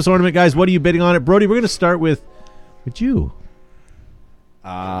 so Christmas ornament, guys, what are you bidding on it? Brody, we're going to start with you.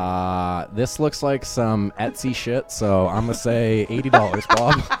 This looks like some Etsy shit, so I'm gonna say $80,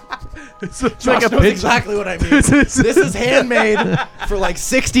 Bob. It's Josh like a knows pitch. exactly what I mean. This is handmade for like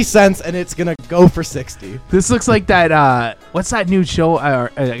 60 cents, and it's gonna go for 60. This looks like that. What's that new show? I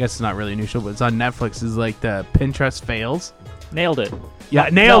guess it's not really a new show, but it's on Netflix. Is like the Pinterest fails. Nailed it. Yeah,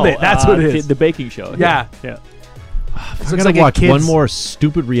 nailed it. That's what it is. The baking show. Yeah. Yeah. I looks gotta like a watch kid's- one more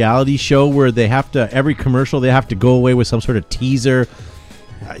stupid reality show where they have to, every commercial, they have to go away with some sort of teaser.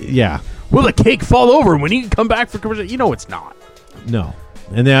 Yeah. Will the cake fall over when you come back for commercial? You know it's not. No.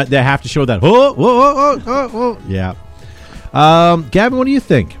 And they have to show that. Yeah. Gavin, what do you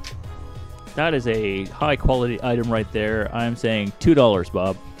think? That is a high quality item right there. I'm saying $2,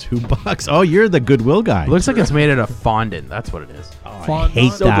 Bob. $2. Oh, you're the Goodwill guy. It looks like it's made out of fondant. That's what it is. I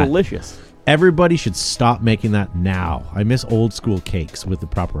hate So that. delicious. Everybody should stop making that now. I miss old school cakes with the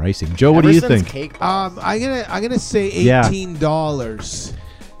proper icing. Joe, what do you think? I'm gonna say Yeah. $18.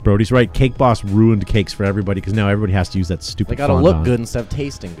 Brody's right. Cake Boss ruined cakes for everybody because now everybody has to use that stupid They gotta fondant. look good instead of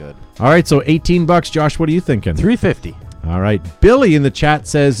tasting good. All right, so $18. Josh, what are you thinking? $3.50. All right. Billy in the chat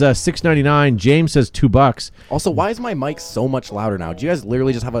says $6.99. James says $2. Also, why is my mic so much louder now? Do you guys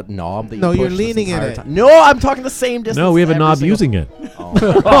literally just have a knob that you No, push you're this leaning in entire it. time? No, I'm talking the same distance. No, we have a every knob single- using it.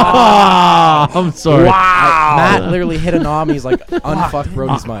 Oh. I'm sorry. Matt literally hit a knob and he's like, unfuck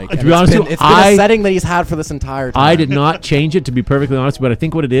Brody's mic. To And be honest it's with been, you, it's been a setting that he's had for this entire time. I did not change it, to be perfectly honest, but I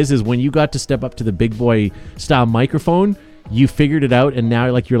think what it is when you got to step up to the big boy style microphone, you figured it out, and now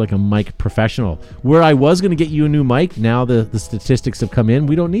you're like a mic professional. Where I was going to get you a new mic, now the statistics have come in.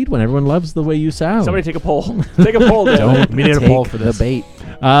 We don't need one. Everyone loves the way you sound. Somebody take a poll. Take a poll. Dan. We need a poll for this. The bait.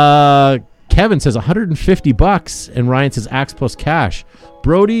 Kevin says $150, and Ryan says axe plus cash.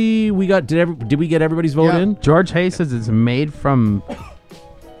 Brody, did we get everybody's vote Yeah. in? George Hayes says it's made from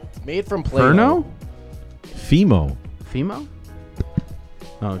Made from Play-Doh. Ferno? Fimo. Fimo?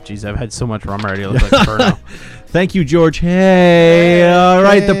 Oh, geez, I've had so much rum already. It looks like Ferno. Thank you, George. Hey, all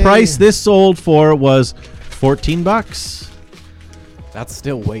right. The hey. price this sold for was $14. That's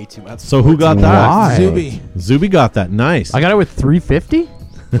still way too much. So who got that? Why? Zuby. Zuby got that. Nice. I got it with $3.50.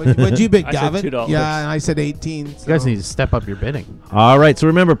 What'd you bid, I said Gavin? $2. Yeah, and I said 18. You guys need to step up your bidding. All right. So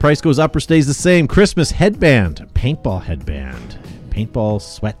remember, price goes up or stays the same. Christmas headband, paintball headband, paintball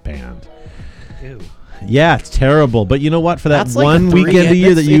sweatband. Ew. Yeah, it's terrible. But you know what? For that That's like one a 3 weekend a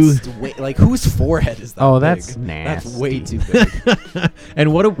year that you it's way, like whose forehead is that? Oh, big? that's That's nasty. way too big.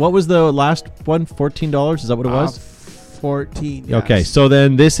 and what was the last one? $14? Is that what it was? 14. Yes. Okay. So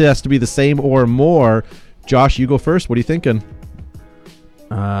then this has to be the same or more. Josh, you go first. What are you thinking?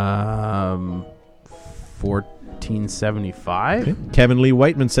 $14.75. Kevin Lee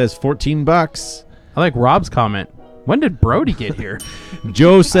Whiteman says $14. I like Rob's comment. When did Brody get here?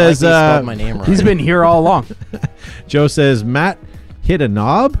 Joe says I like they spelled my name right. He's been here all along. Joe says Matt hit a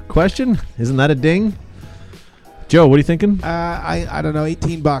knob? Question. Isn't that a ding? Joe, what are you thinking? I don't know,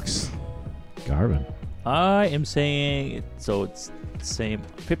 $18. Garvin. I am saying it's the same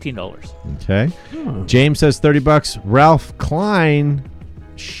 $15. Okay. James says $30. Ralph Klein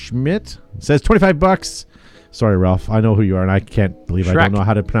Schmidt says $25. Sorry, Ralph. I know who you are, and I can't believe I Shrek. don't know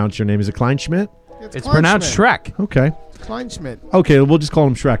how to pronounce your name. Is it Klein Schmidt? It's pronounced Shrek. Okay. Kleinschmidt. Okay, we'll just call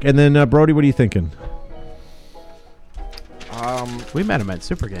him Shrek. And then Brody, what are you thinking? We met him at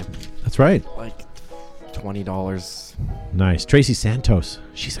Super Game. That's right. Like $20. Nice. Tracy Santos.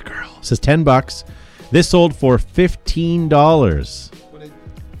 She's a girl. Says $10. This sold for $15.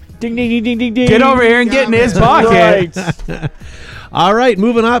 Ding, ding, ding, ding, ding, ding. Get over here and get in his pocket. Right. All right,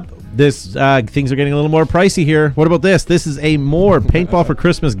 moving up. This things are getting a little more pricey here. What about this? This is a more Paintball for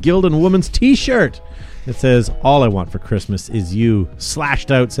Christmas Gildan Woman's T-shirt. It says, "All I want for Christmas is you."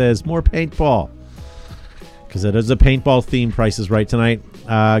 Slashed out says, "More paintball," because it is a paintball theme. Price is right tonight.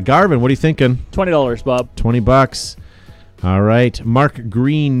 Garvin, what are you thinking? $20, Bob. $20. All right. Mark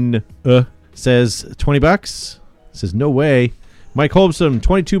Green says $20. Says no way. Mike Holmstrom,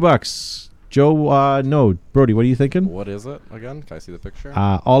 $22. Joe, no. Brody, what are you thinking? What is it again? Can I see the picture?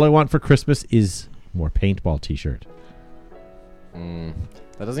 All I want for Christmas is more paintball T-shirt.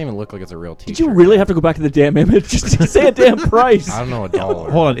 That doesn't even look like it's a real T-shirt. Did you really have to go back to the damn image just to say a damn price? I don't know, $1.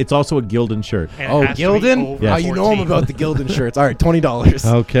 Hold on, it's also a Gildan shirt. And it Oh, has to be Gildan? over Yeah. Oh, you know I'm 14. about the Gildan shirts. All right, $20.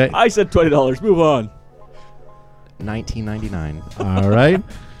 Okay. I said $20. Move on. $19.99. All right.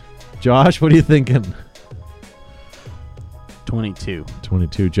 Josh, what are you thinking? 22.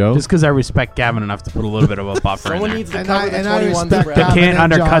 22, Joe? Just because I respect Gavin enough to put a little bit of a buffer in Someone there. needs to And cover I- the and I 21 respect spread. They Gavin can't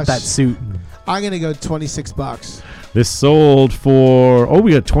and undercut Josh. that suit. I'm gonna go $26. This sold for,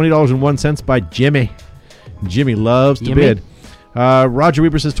 we got $20.01 by Jimmy. Jimmy loves to Jimmy? bid. Roger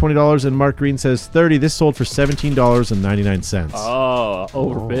Weber says $20 and Mark Green says $30. This sold for $17.99. Oh,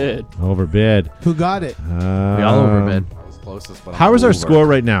 overbid. Overbid. Who got it? We all overbid. I was closest, but How I'm is our over. score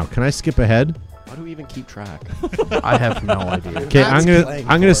right now? Can I skip ahead? How do we even keep track? I have no idea. Okay, Matt's I'm playing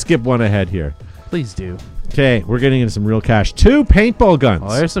gonna for it. skip one ahead here. Please do. Okay, we're getting into some real cash. 2 paintball guns.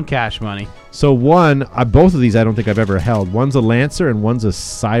 Oh, there's some cash money. So one, both of these I don't think I've ever held. One's a Lancer and one's a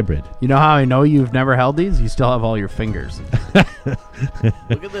Cybrid. You know how I know you've never held these? You still have all your fingers.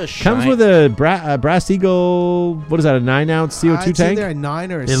 Look at this. Comes with a Brass Eagle. What is that? A 9-ounce CO2 It's tank? either a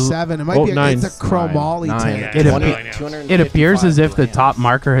 9 or a It- 7. It might oh, be. nine. It's a chromoly Nine. tank. It- 250 It appears as if the grams. top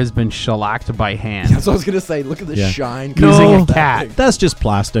marker has been shellacked by hand. That's what I was gonna say. Look at the Yeah. shine. Using coming a off that cat. thing. That's just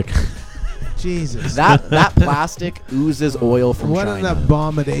plastic. Jesus. That plastic oozes oil from What an China.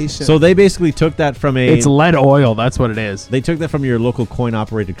 abomination. So they basically took that from It's lead oil. That's what it is. they took that from your local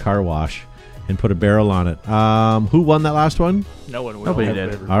coin-operated car wash and put a barrel on it. Who won that last one? No one will. Nobody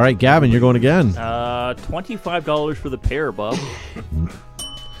did. All right, Gavin, you're going again. $25 for the pair, Bob.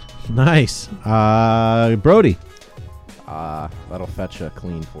 Nice. Brody. That'll fetch a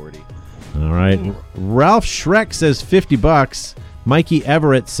clean 40. All right. Ralph Schreck says $50. Mikey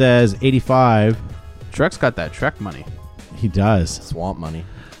Everett says 85. Shrek's got that Shrek money. He does. Swamp money.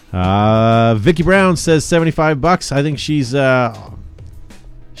 Vicky Brown says $75. I think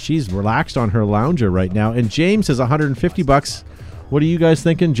she's relaxed on her lounger right now. And James says $150. What are you guys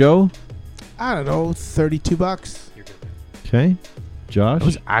thinking, Joe? I don't know, $32. Okay. Josh? I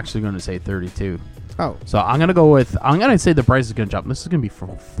was actually going to say 32. Oh, So I'm going to say the price is going to jump. This is going to be for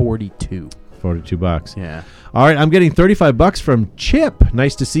 42. $42. Yeah. All right, I'm getting $35 from Chip.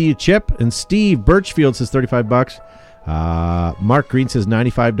 Nice to see you, Chip. And Steve Birchfield says $35. Mark Green says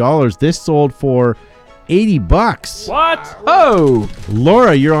 $95. This sold for $80. What? Oh!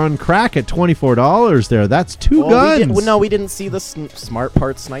 Laura, you're on crack at $24 there. That's two guns. We didn't see the Smart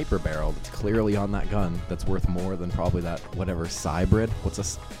Parts sniper barrel. It's clearly on that gun. That's worth more than probably that whatever Cybrid. What's a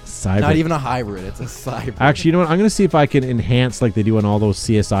Cybrid. Not even a hybrid. It's a Cybrid. Actually, you know what? I'm going to see if I can enhance like they do on all those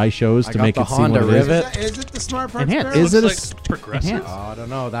CSI shows I to got make the it seem Honda what it is. Rivet. is it the Smart Parts Enhanced. barrel? Is it a Looks like progressive. Enhanced. Oh, I don't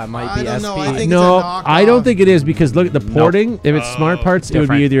know. That might I be don't SP. know. I think No, it's a knockoff. I don't think it is because look at the porting. If it's Smart Oh, Parts, it would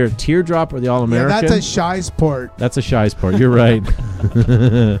be different. either a teardrop or the All Yeah, American. that's a Shies port. That's a Shies port. You're right.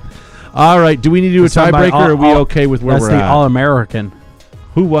 All right. Do we need to do a It's done by tiebreaker, or are we all- okay with where That's we're the at? All-American.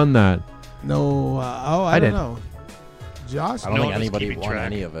 Who won that? No, I don't did. know. Josh? I don't No think one was anybody keeping won track.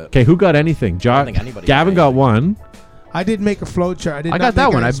 any of it. Okay, who got anything? don't think anybody Gavin got got one. I did make a flow chart. I did I not got that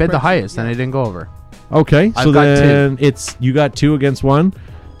make one. any I bid the spreadsheet. highest, Yeah. and I didn't go over. Okay, so I've got two. then it's you got two against one.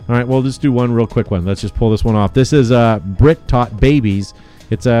 All right, well, just do one real quick one. Let's just pull this one off. This is Brit Taught Babies.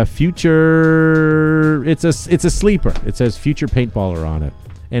 It's a future. It's a sleeper. It says future paintballer on it,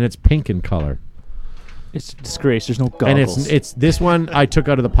 and it's pink in color. It's a disgrace. There's no And goggles. it's this one I took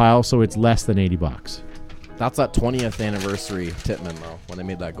out of the pile, so it's less than $80. That's that 20th anniversary Titman though, when they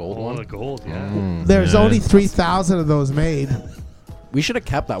made that gold Oh, the one. gold, yeah. There's Yeah. only 3,000 of those made. We should have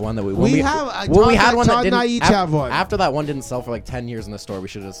kept that one that we. We when have- when we Todd- had one Todd that and I didn't. each have one. After that one didn't sell for like 10 years in the store, we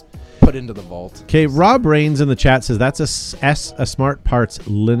should have just put into the vault. Okay, Rob Rains in the chat says that's a Smart Parts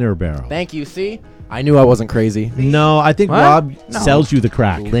linear barrel. Thank you. See, I knew I wasn't crazy. No, I think What? Rob No. sells you the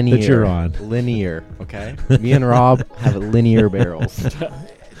crack Linear. that you're on. Linear. Okay. Me and Rob have linear barrels.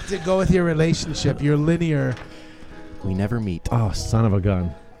 To go with your relationship, your linear. We never meet. Oh, son of a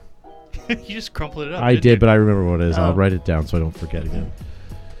gun. You just crumpled it up. I didn't did, you? but I remember what it is. I'll Oh. write it down so I don't forget again.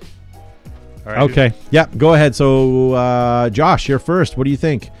 All right, Okay. Yeah, go ahead. So, Josh, you're first. What do you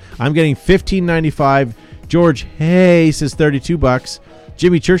think? I'm getting $15.95. George Hay says $32.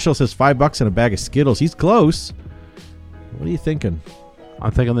 Jimmy Churchill says $5 and a bag of Skittles. He's close. What are you thinking?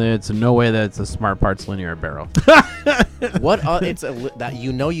 I'm thinking that it's no way that it's a Smart Parts linear barrel. What? It's that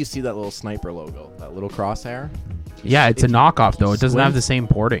you see that little sniper logo, that little crosshair. Yeah, it's a knockoff though. It doesn't have the same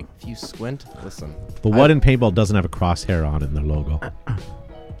porting. If you squint, listen. The one in paintball doesn't have a crosshair on it in their logo.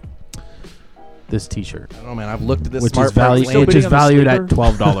 This T-shirt, I don't know, man. I've looked at this which smart is valued, Still which is bidding on the valued at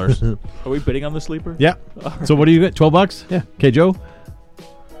sleeper? $12. Are we bidding on the sleeper? Yeah. So what do you get? $12? Yeah. Okay, Joe.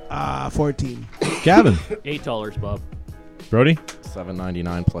 14. Gavin. $8, Bob. Brody?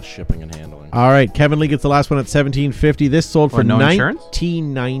 $7.99 plus shipping and handling. All right, Kevin Lee gets the last one at $17.50. This sold for What, no insurance?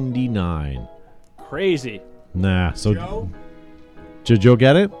 $19.99. Crazy. Nah, so did Joe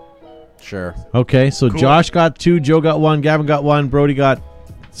get it? Sure. Okay, so Josh got 2, Joe got 1, Gavin got 1, Brody got.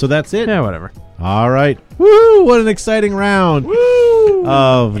 So that's it. Yeah, whatever. All right. Woo! What an exciting round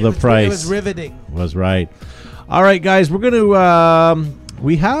of the price. It was riveting. Was right. All right, guys, we're going to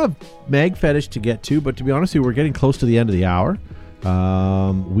we have Mag Fetish to get to, but to be honest with you, we're getting close to the end of the hour.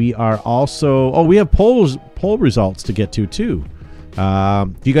 We are also we have poll results to get to too.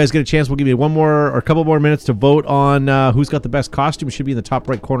 If you guys get a chance, we'll give you one more or a couple more minutes to vote on who's got the best costume. It should be in the top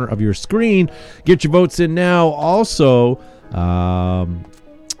right corner of your screen. Get your votes in now. Also,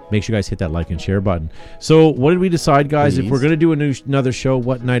 make sure you guys hit that like and share button. So what did we decide, guys? Please. If we're going to do another show,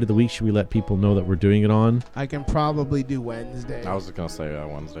 what night of the week should we let people know that we're doing it on? I can probably do Wednesday. I was going to say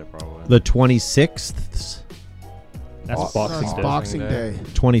Wednesday probably. The 26th? That's Boxing That's Day. Boxing Day.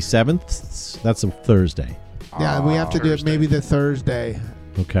 27th? That's a Thursday. Yeah, we have to do it Thursday. maybe the Thursday.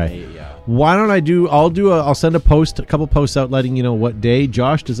 Okay. Yeah. Why don't I'll send a couple posts out letting you know what day.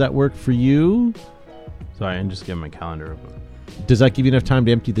 Josh, does that work for you? Sorry, I'm just getting my calendar open. Does that give you enough time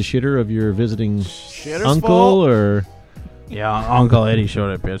to empty the shitter of your visiting Shitter's uncle full. or? Yeah, Uncle Eddie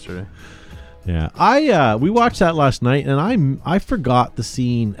showed up yesterday. Yeah, we watched that last night, and I forgot the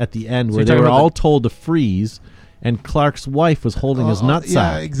scene at the end So where you're they talking were about all told to freeze, and Clark's wife was holding his nutsack.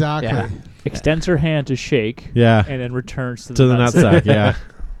 Yeah, exactly. Yeah. Extends her hand to shake. Yeah. And then returns to To the the nutsack, yeah.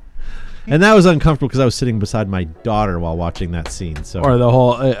 And that was uncomfortable because I was sitting beside my daughter while watching that scene. So Or the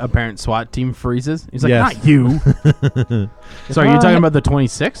whole apparent SWAT team freezes. He's like, Yes. not you. So are you talking about the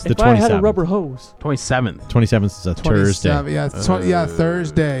 26th? The If I had a 27th. rubber hose. 27th. 27th is a Thursday. 27, yeah, it's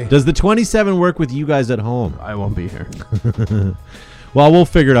Thursday. Does the 27 work with you guys at home? I won't be here. Well, we'll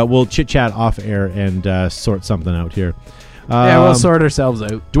figure it out. We'll chit-chat off air and sort something out here. Yeah, we'll sort ourselves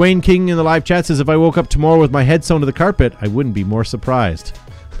out. Dwayne King in the live chat says, if I woke up tomorrow with my head sewn to the carpet, I wouldn't be more surprised.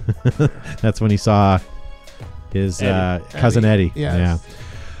 That's when he saw his cousin Eddie. Yes.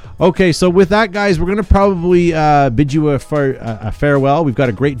 Yeah. Okay, so with that, guys, we're going to probably bid you a farewell. We've got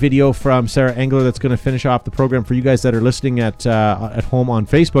a great video from Sarah Engler that's going to finish off the program for you guys that are listening at home on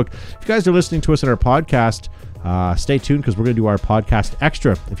Facebook. If you guys are listening to us in our podcast, stay tuned because we're going to do our podcast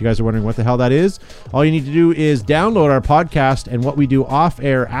extra. If you guys are wondering what the hell that is, all you need to do is download our podcast, and what we do off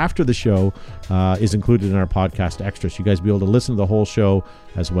air after the show is included in our podcast extra. So you guys will be able to listen to the whole show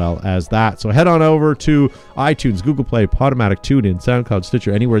as well as that. So head on over to iTunes, Google Play, Podomatic, TuneIn, SoundCloud,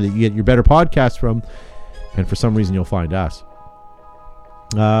 Stitcher, anywhere that you get your better podcasts from, and for some reason you'll find us.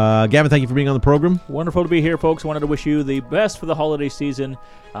 Gavin, thank you for being on the program. Wonderful to be here, folks. Wanted to wish you the best for the holiday season.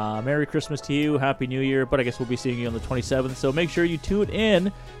 Merry Christmas to you. Happy New Year. But I guess we'll be seeing you on the 27th. So make sure you tune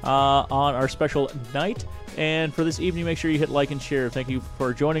in on our special night. And for this evening, make sure you hit like and share. Thank you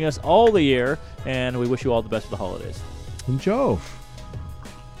for joining us all the year. And we wish you all the best for the holidays. And Joe.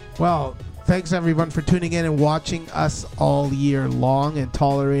 Well, thanks everyone for tuning in and watching us all year long and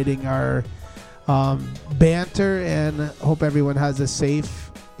tolerating our banter, and hope everyone has a safe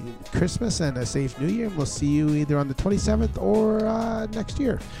Christmas and a safe New Year. We'll see you either on the 27th or next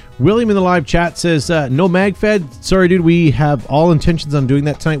year. William in the live chat says, no MagFed. Sorry, dude. We have all intentions on doing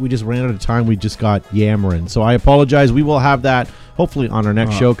that tonight. We just ran out of time. We just got yammering. So I apologize. We will have that hopefully on our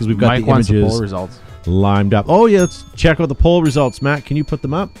next show because we've got Mike the wants the images poll results. lined up. Oh, yeah. Let's check out the poll results. Matt, can you put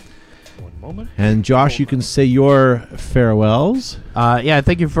them up? One moment. And Josh, you can say your farewells. Yeah,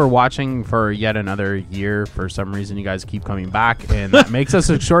 thank you for watching for yet another year. For some reason, you guys keep coming back, and that makes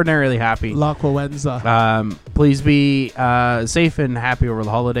us extraordinarily happy. Laquawenza. Please be safe and happy over the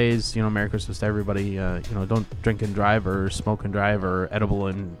holidays. Merry Christmas to everybody. Don't drink and drive or smoke and drive or edible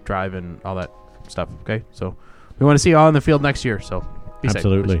and drive and all that stuff. Okay, so we want to see you all in the field next year. So be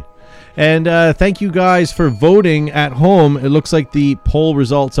Absolutely. safe. And thank you guys for voting at home. It looks like the poll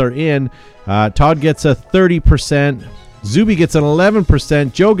results are in. Todd gets a 30%. Zuby gets an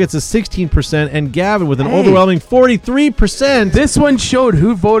 11%. Joe gets a 16%. And Gavin with an overwhelming 43%. This one showed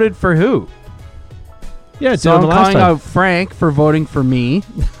who voted for who. Yeah, it's So on I'm the last calling time. out Frank for voting for me.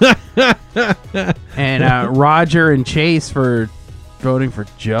 And Roger and Chase for voting for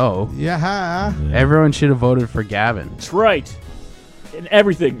Joe. Yeah. Everyone should have voted for Gavin. That's right. In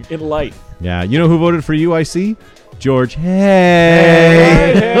everything in life. Yeah, you know who voted for you, I see? George.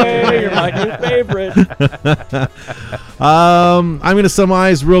 Hey! Hey, you're my new favorite. I'm going to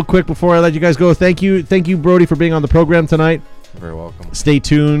summarize real quick before I let you guys go. Thank you, Brody, for being on the program tonight. You're very welcome. Stay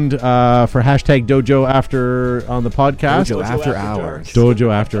tuned for hashtag Dojo After on the podcast. Dojo After Hours.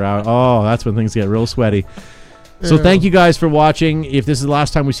 Dojo After Hours. Oh, that's when things get real sweaty. So thank you guys for watching. If this is the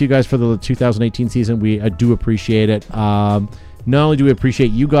last time we see you guys for the 2018 season, we do appreciate it. Not only do we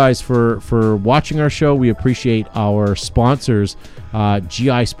appreciate you guys for watching our show, we appreciate our sponsors,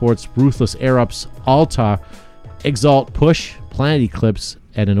 GI Sports, Ruthless Air Ups, Alta, Exalt, Push, Planet Eclipse,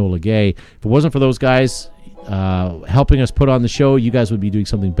 and Enola Gay. If it wasn't for those guys helping us put on the show, you guys would be doing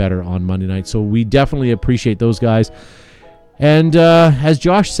something better on Monday night. So we definitely appreciate those guys. And as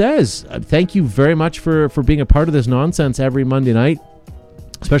Josh says, thank you very much for being a part of this nonsense every Monday night,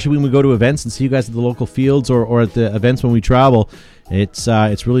 especially when we go to events and see you guys at the local fields or at the events when we travel. It's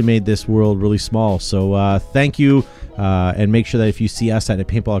really made this world really small. So thank you, and make sure that if you see us at a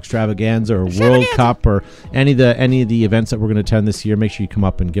paintball extravaganza or World Cup or any of the events that we're going to attend this year, make sure you come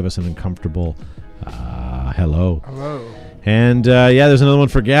up and give us an uncomfortable hello. Hello. And there's another one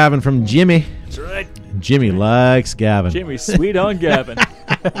for Gavin from Jimmy. That's right. Jimmy likes Gavin. Jimmy, sweet on Gavin.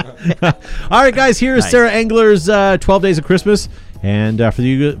 All right, guys, here is Sarah Engler's 12 Days of Christmas. And for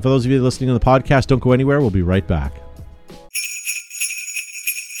those of you listening to the podcast, don't go anywhere. We'll be right back.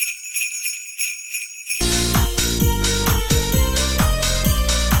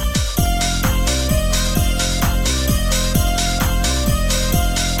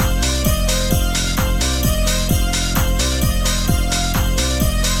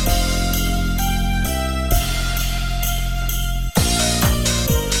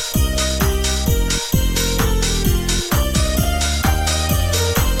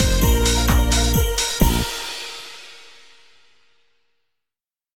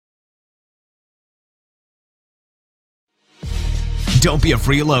 Don't be a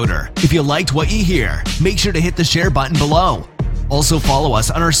freeloader. If you liked what you hear, make sure to hit the share button below. Also follow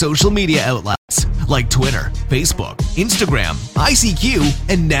us on our social media outlets like Twitter, Facebook, Instagram, ICQ,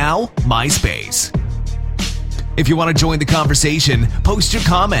 and now MySpace. If you want to join the conversation, post your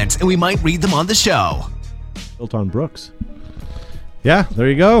comments and we might read them on the show. Built on Brooks. Yeah, there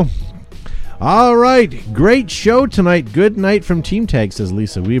you go. All right, great show tonight. Good night from Team Tag, says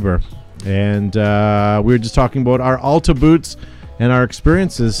Lisa Weber. And we were just talking about our Alta boots and our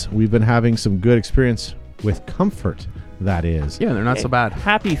experiences. We've been having some good experience with comfort, that is. Yeah, they're not so bad.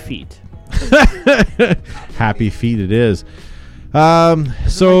 Happy feet. Happy feet it is. Like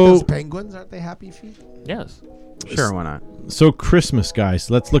those penguins, aren't they happy feet? Yes. Sure, why not? So Christmas, guys.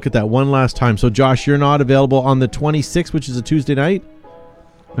 Let's look at that one last time. So Josh, you're not available on the 26th, which is a Tuesday night?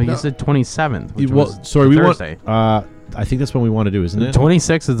 No, you said 27th. Which was Thursday. Thursday. I think that's what we want to do, isn't it?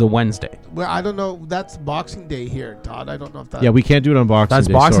 26th is a Wednesday. Well, I don't know. That's Boxing Day here, Todd. I don't know if that. Yeah, we can't do it on Boxing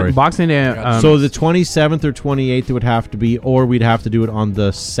Day. Sorry. Boxing Day. So the 27th or 28th it would have to be, or we'd have to do it on the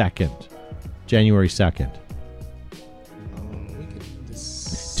 2nd, January 2nd.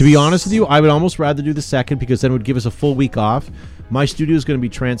 To be honest with you, I would almost rather do the 2nd because then it would give us a full week off. My studio is going to be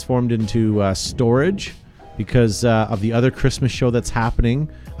transformed into storage because of the other Christmas show that's happening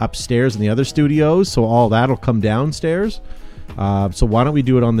upstairs in the other studios. So all that'll come downstairs. So why don't we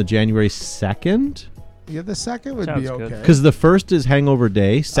do it on the January 2nd? Yeah, the 2nd would Sounds be good. okay. Because the 1st is Hangover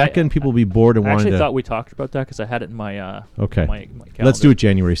Day. 2nd, people will be bored and I wanted actually to. thought we talked about that because I had it in my Okay. my Let's do it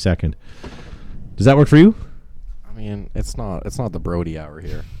January 2nd. Does that work for you? I mean, it's not the Brody hour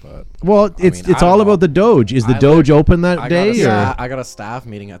here, but Well, it's all about the Doge. Is the Doge open that day? I got a staff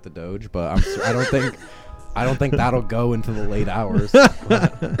meeting at the Doge, but I don't think that'll go into the late hours.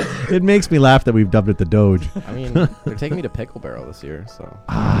 It makes me laugh that we've dubbed it the Doge. I mean, they're taking me to Pickle Barrel this year, so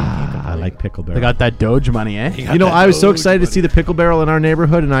I like Pickle Barrel. They got that Doge money, eh? You know, I was so excited to see the Pickle Barrel in our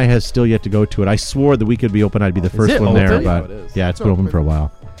neighborhood, and I have still yet to go to it. I swore the week would be open, I'd be the first it one there, open? but Yeah, it is. yeah, it's been open for a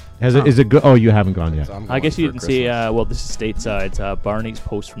while. Is it good? Oh, you haven't gone yet. So I'm I going guess you for didn't see. Christmas. Well, this is stateside. Barney's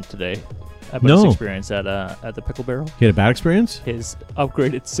post from today about No. his experience at the Pickle Barrel. You had a bad experience? His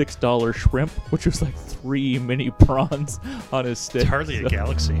upgraded $6 shrimp, which was like 3 mini prawns on his stick. It's hardly a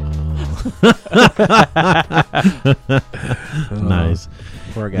galaxy. Nice.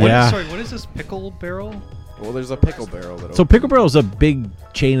 Poor guy. Yeah. Sorry, what is this pickle barrel? Well, there's a Pickle Barrel that. So Pickle Barrel is a big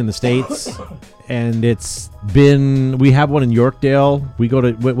chain in the States, and we have one in Yorkdale. We go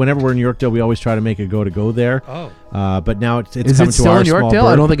to, whenever we're in Yorkdale, we always try to make a go there. Oh. But now it's Is coming it to still our in small Yorkdale? I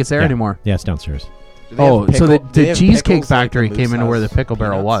berth. don't think it's there Yeah. anymore. Yeah, it's downstairs. Do they have Oh, so pickle- the do they have Cheesecake pickles like Factory the came Moose into where the has Pickle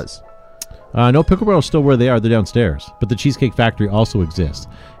Barrel peanuts? was. No, Pickle Barrel's still where they are. They're downstairs. But the Cheesecake Factory also exists.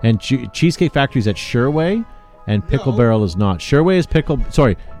 And Cheesecake Factory's at Sherway, and Pickle Barrel is not. Sherway is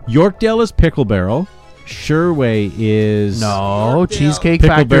Yorkdale is Pickle Barrel. Sherway is... No, Cheesecake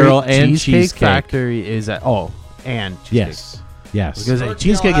Pickle Factory. Barrel and Cheesecake Cheesecake. Factory is at... Oh, and Cheesecake. Yes. Because Yorkdale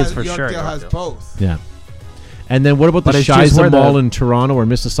Cheesecake is for Yorkdale sure. has both. Yeah. And then what about the But it's just Shiza where Mall the- in Toronto or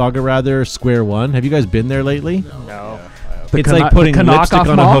Mississauga, rather, Square One? Have you guys been there lately? No. It's The like putting Kanaka lipstick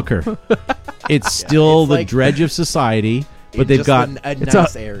on Mall? a hooker. It's still It's the like- dredge of society, but It's they've just got a It's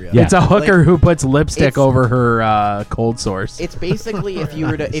nice area. Yeah. It's a hooker Like, who puts lipstick it's- over her cold sores. It's basically if you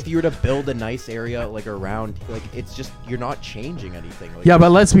were to build a nice area like around, like it's just you're not changing anything. Like, Yeah,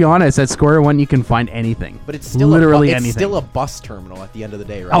 but let's be honest. At Square One, you can find anything. But it's still literally it's anything. still a bus terminal at the end of the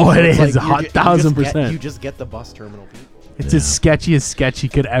day, right? Oh, it it's is, you're ju- you just 1000%. get- You just get the bus terminal people. It's as sketchy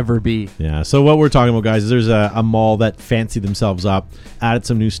could ever be. Yeah, so what we're talking about, guys, is there's a mall that fancied themselves up, added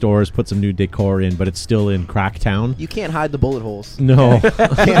some new stores, put some new decor in, but it's still in Cracktown. You can't hide the bullet holes. No, You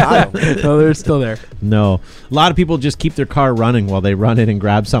can't hide them. No, they're still there. no. A lot of people just keep their car running while they run in and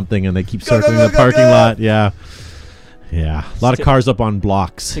grab something, and they keep circling the parking lot. Yeah. Yeah. A lot of cars up on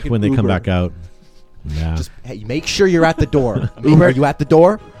blocks Take an when they come Uber. back out. Yeah. Just hey, make sure you're at the door. Are you at the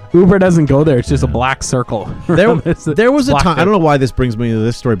door? Uber doesn't go there. It's just a black circle. There was a Black time. I don't know why this brings me to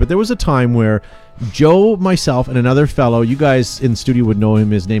this story, but there was a time where Joe, myself, and another fellow, you guys in the studio would know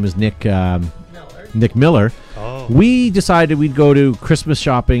him. His name is Nick Miller. Oh. We decided we'd go to Christmas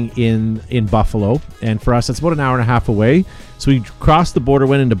shopping in Buffalo, and for us, it's about an hour and a half away. So we crossed the border,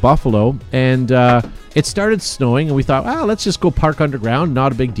 went into Buffalo, and it started snowing, and we thought, let's just go park underground.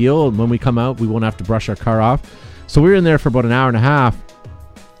 Not a big deal. And when we come out, we won't have to brush our car off. So we were in there for about an hour and a half.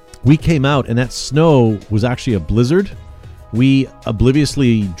 We came out, and that snow was actually a blizzard. We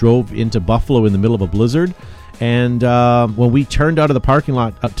obliviously drove into Buffalo in the middle of a blizzard. And when we turned out of the parking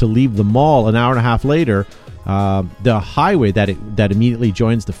lot to leave the mall an hour and a half later, the highway that immediately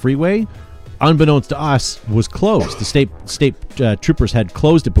joins the freeway, unbeknownst to us, was closed. The state troopers had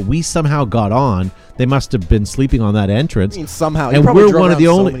closed it, but we somehow got on. They must have been sleeping on that entrance. I mean, somehow. And you probably we're drove one of the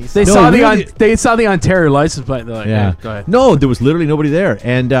around so only- many They No, saw really- they saw the Ontario license plate. They're like, Yeah. hey, go ahead. No, there was literally nobody there.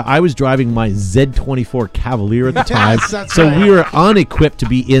 And I was driving my Z24 Cavalier at the time. that's So right. we were unequipped to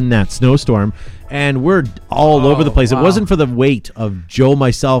be in that snowstorm. And we're all over the place. wow. It wasn't for the weight of Joe,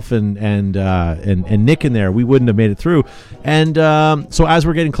 myself, and Nick in there. We wouldn't have made it through. And so as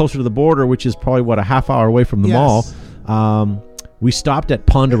we're getting closer to the border, which is probably, a half hour away from the Yes. mall, we stopped at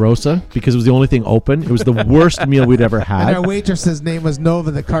Ponderosa because it was the only thing open. It was the worst meal we'd ever And had. our waitress's name was Nova,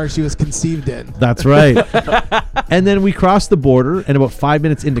 the car she was conceived in. That's right. And then we crossed the border, and about 5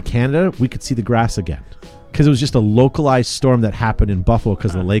 minutes into Canada, we could see the grass again. Because it was just a localized storm that happened in Buffalo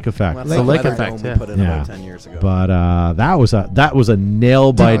because of the lake effect. That's The the lake weather effect, dome we yeah. put in Yeah. about 10 years ago. But that was a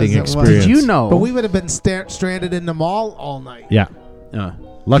nail biting That was- experience. Did you know? But we would have been stranded in the mall all night. Yeah.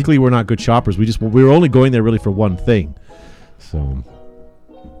 Luckily, we're not good shoppers. We were only going there really for one thing. So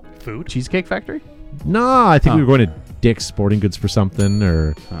Food? Cheesecake Factory? no, I think Oh. we were going to Dick's Sporting Goods for something,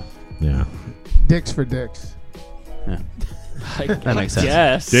 or yeah. Dicks for dicks. That makes sense.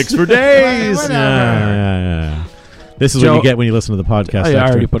 Yes. Dicks for days. Whatever. Yeah. This is what Joe- you get when you listen to the podcast. I already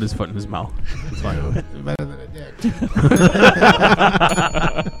extra. put his foot in his mouth. It's fine. Better than a dick.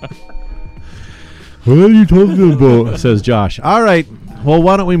 What are you talking about? Says Josh. All right. Well,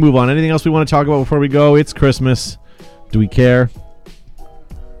 why don't we move on? Anything else we want to talk about before we go? It's Christmas. Do we care?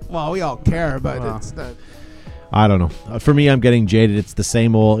 Well, we all care, but Wow. it's not. I don't know. For me, I'm getting jaded. It's the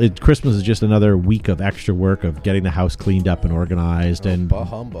same old. Christmas is just another week of extra work of getting the house cleaned up and organized and Bah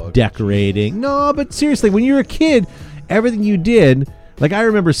humbug. decorating. No, but seriously, when you were a kid, everything you did. Like, I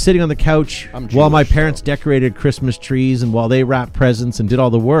remember sitting on the couch I'm while my Jewish, parents so- decorated Christmas trees and while they wrapped presents and did all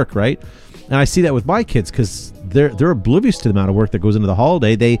the work, right? And I see that with my kids because they're oblivious to the amount of work that goes into the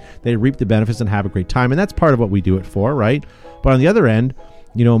holiday. They reap the benefits and have a great time, and that's part of what we do it for, right? But on the other end,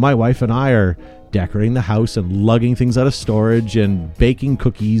 my wife and I are decorating the house and lugging things out of storage and baking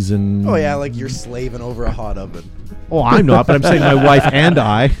cookies and Oh yeah, like you're slaving over a hot oven. Oh, I'm not, but I'm saying my wife and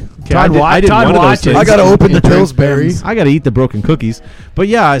I. Todd I did Todd one of those watches. things. I gotta open the Drink Pillsbury. Benz. I got to eat the broken cookies, but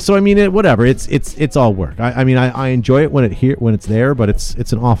yeah. So I mean, whatever. It's all work. I enjoy it when it's there, but it's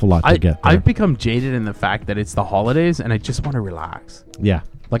an awful lot to get there. I've become jaded in the fact that it's the holidays and I just want to relax. Yeah.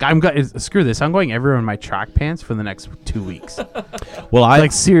 Like screw this. I'm going everywhere in my track pants for the next 2 weeks. Well,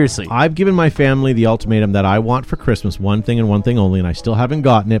 Like seriously. I've given my family the ultimatum that I want for Christmas one thing and one thing only, and I still haven't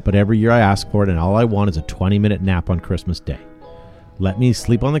gotten it. But every year I ask for it, and all I want is a 20-minute nap on Christmas Day. Let me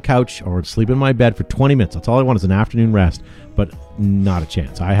sleep on the couch or sleep in my bed for 20 minutes. That's all I want is an afternoon rest, but not a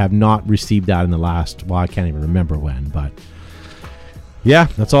chance. I have not received that in the last, I can't even remember when, but yeah,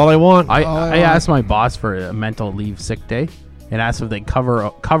 that's all I want. I asked my boss for a mental leave sick day and asked if they cover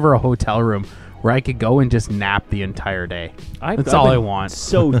a hotel room where I could go and just nap the entire day. That's all I want.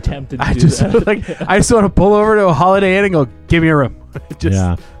 So tempted to I do just that. I just want to pull over to a Holiday Inn and go, give me a room. Just,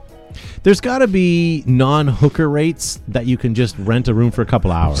 yeah. There's got to be non-hooker rates that you can just rent a room for a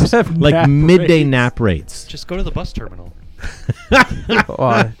couple hours. Just have Like nap midday rates. nap rates. Just go to the bus terminal.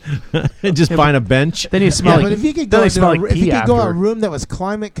 Well, Just find a bench. then you smell Yeah, like. but if you could then go they into smell a, like if you pee could go a after. room that was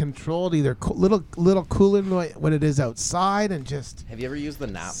climate controlled, either little cooler than what it is outside, and just Have you ever used the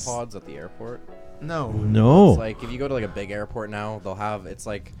nap pods at the airport? no. No. It's like if you go to like a big airport now, they'll have it's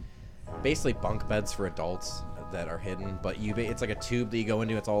like basically bunk beds for adults that are hidden, but it's like a tube that you go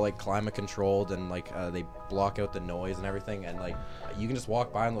into. It's all like climate controlled and like they block out the noise and everything, and like you can just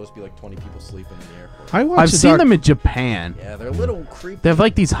walk by and there'll just be like 20 people sleeping in the airport. I watched I've a seen doc- them in Japan. Yeah, they're a little creepy. They have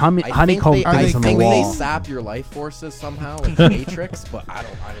like these honeycomb I things on the think they wall. sap your life forces somehow, like the Matrix, but I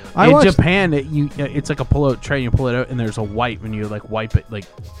don't. I In watched- Japan, it's like a pull-out tray. You pull it out, and there's a wipe when you like wipe it, like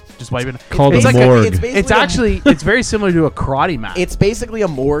just wipe it. Called it's a like morgue. basically It's actually it's very similar to a karate mat. it's basically a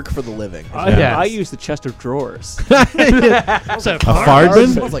morgue for the living. Yes. I use the chest of drawers. So A fart bin?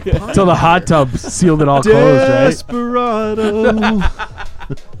 Smells like pine. Until the hot tub sealed it all closed, right? Desperado.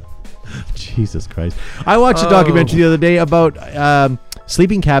 Jesus Christ. I watched a documentary the other day about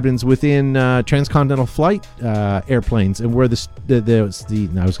sleeping cabins within transcontinental flight airplanes, and where I was going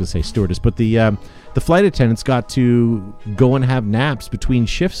to say stewardess, but the flight attendants got to go and have naps between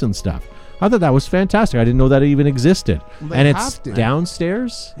shifts and stuff. I thought that was fantastic. I didn't know that it even existed. They And it's have to.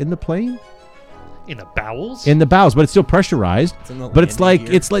 downstairs in the plane? in the bowels. In the bowels, but it's still pressurized. It's in the But it's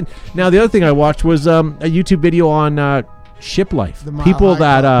landing like gear. now the other thing I watched was a YouTube video on ship life. The Mile People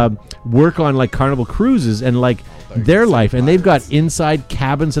High that work on like Carnival cruises and like their life, and they've got inside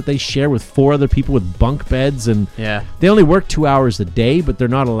cabins that they share with 4 other people with bunk beds, and Yeah. they only work 2 hours a day, but they're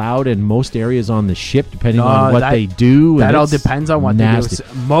not allowed in most areas on the ship depending No, on what that- they do. That and all it's depends on what nasty.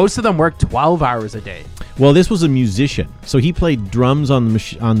 they do. Most of them work 12 hours a day. Well, this was a musician, so he played drums on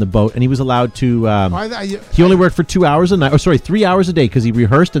the on the boat, and he was allowed to. He only worked for 2 hours a night. 3 hours a day because he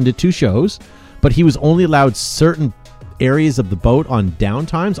rehearsed and did 2 shows, but he was only allowed certain areas of the boat on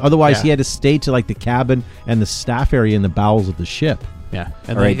downtimes. Otherwise, Yeah. he had to stay to like the cabin and the staff area in the bowels of the ship. Yeah.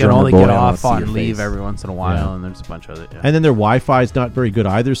 And All they right, can drummer only boy, get I wanna off see on your leave face. every once in a while, Yeah. and there's a bunch of it. Yeah. And then their Wi-Fi is not very good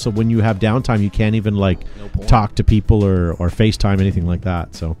either. So when you have downtime, you can't even like talk to people or FaceTime, anything like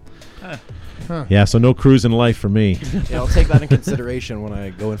that. So. Yeah, so no cruise in life for me. Yeah, I'll take that in consideration when I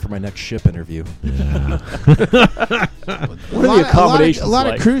go in for my next ship interview. What are the accommodations A lot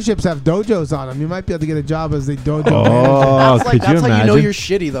like? of cruise ships have dojos on them. You might be able to get a job as the dojo manager. Oh, That's, could you that's how imagine? you know you're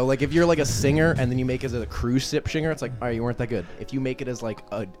shitty though. Like if you're like a singer and then you make it as a cruise ship singer, it's like, all right, you weren't that good. If you make it as like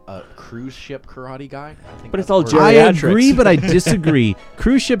a cruise ship karate guy, I think But it's that's all where- I geriatrics. agree, but I disagree.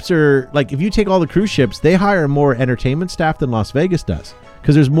 Cruise ships are like, if you take all the cruise ships, they hire more entertainment staff than Las Vegas does,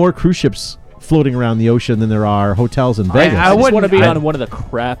 because there's more cruise ships floating around the ocean than there are hotels in Vegas. I just want to wouldn't- be I- on one of the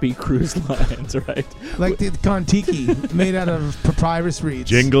crappy cruise lines, right? Like the Kontiki, made out of papyrus reeds.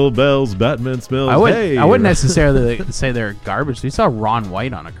 Jingle bells, Batman smells. I wouldn't. Hey. I wouldn't necessarily say they're garbage. We saw Ron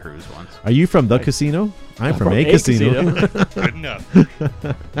White on a cruise once. Are you from the casino? I'm from a casino. Good enough.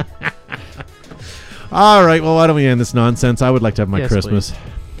 All right. Well, why don't we end this nonsense? I would like to have my Yes, Christmas.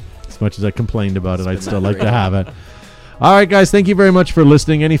 As much as I complained about it, It's I'd been still that like to great. have it. All right, guys. Thank you very much for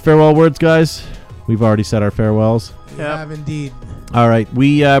listening. Any farewell words, guys? We've already said our farewells. We have indeed. All right.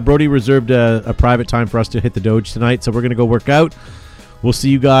 We Brody reserved a private time for us to hit the Doge tonight, so we're going to go work out. We'll see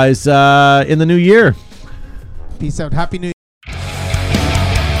you guys in the new year. Peace out. Happy New Year.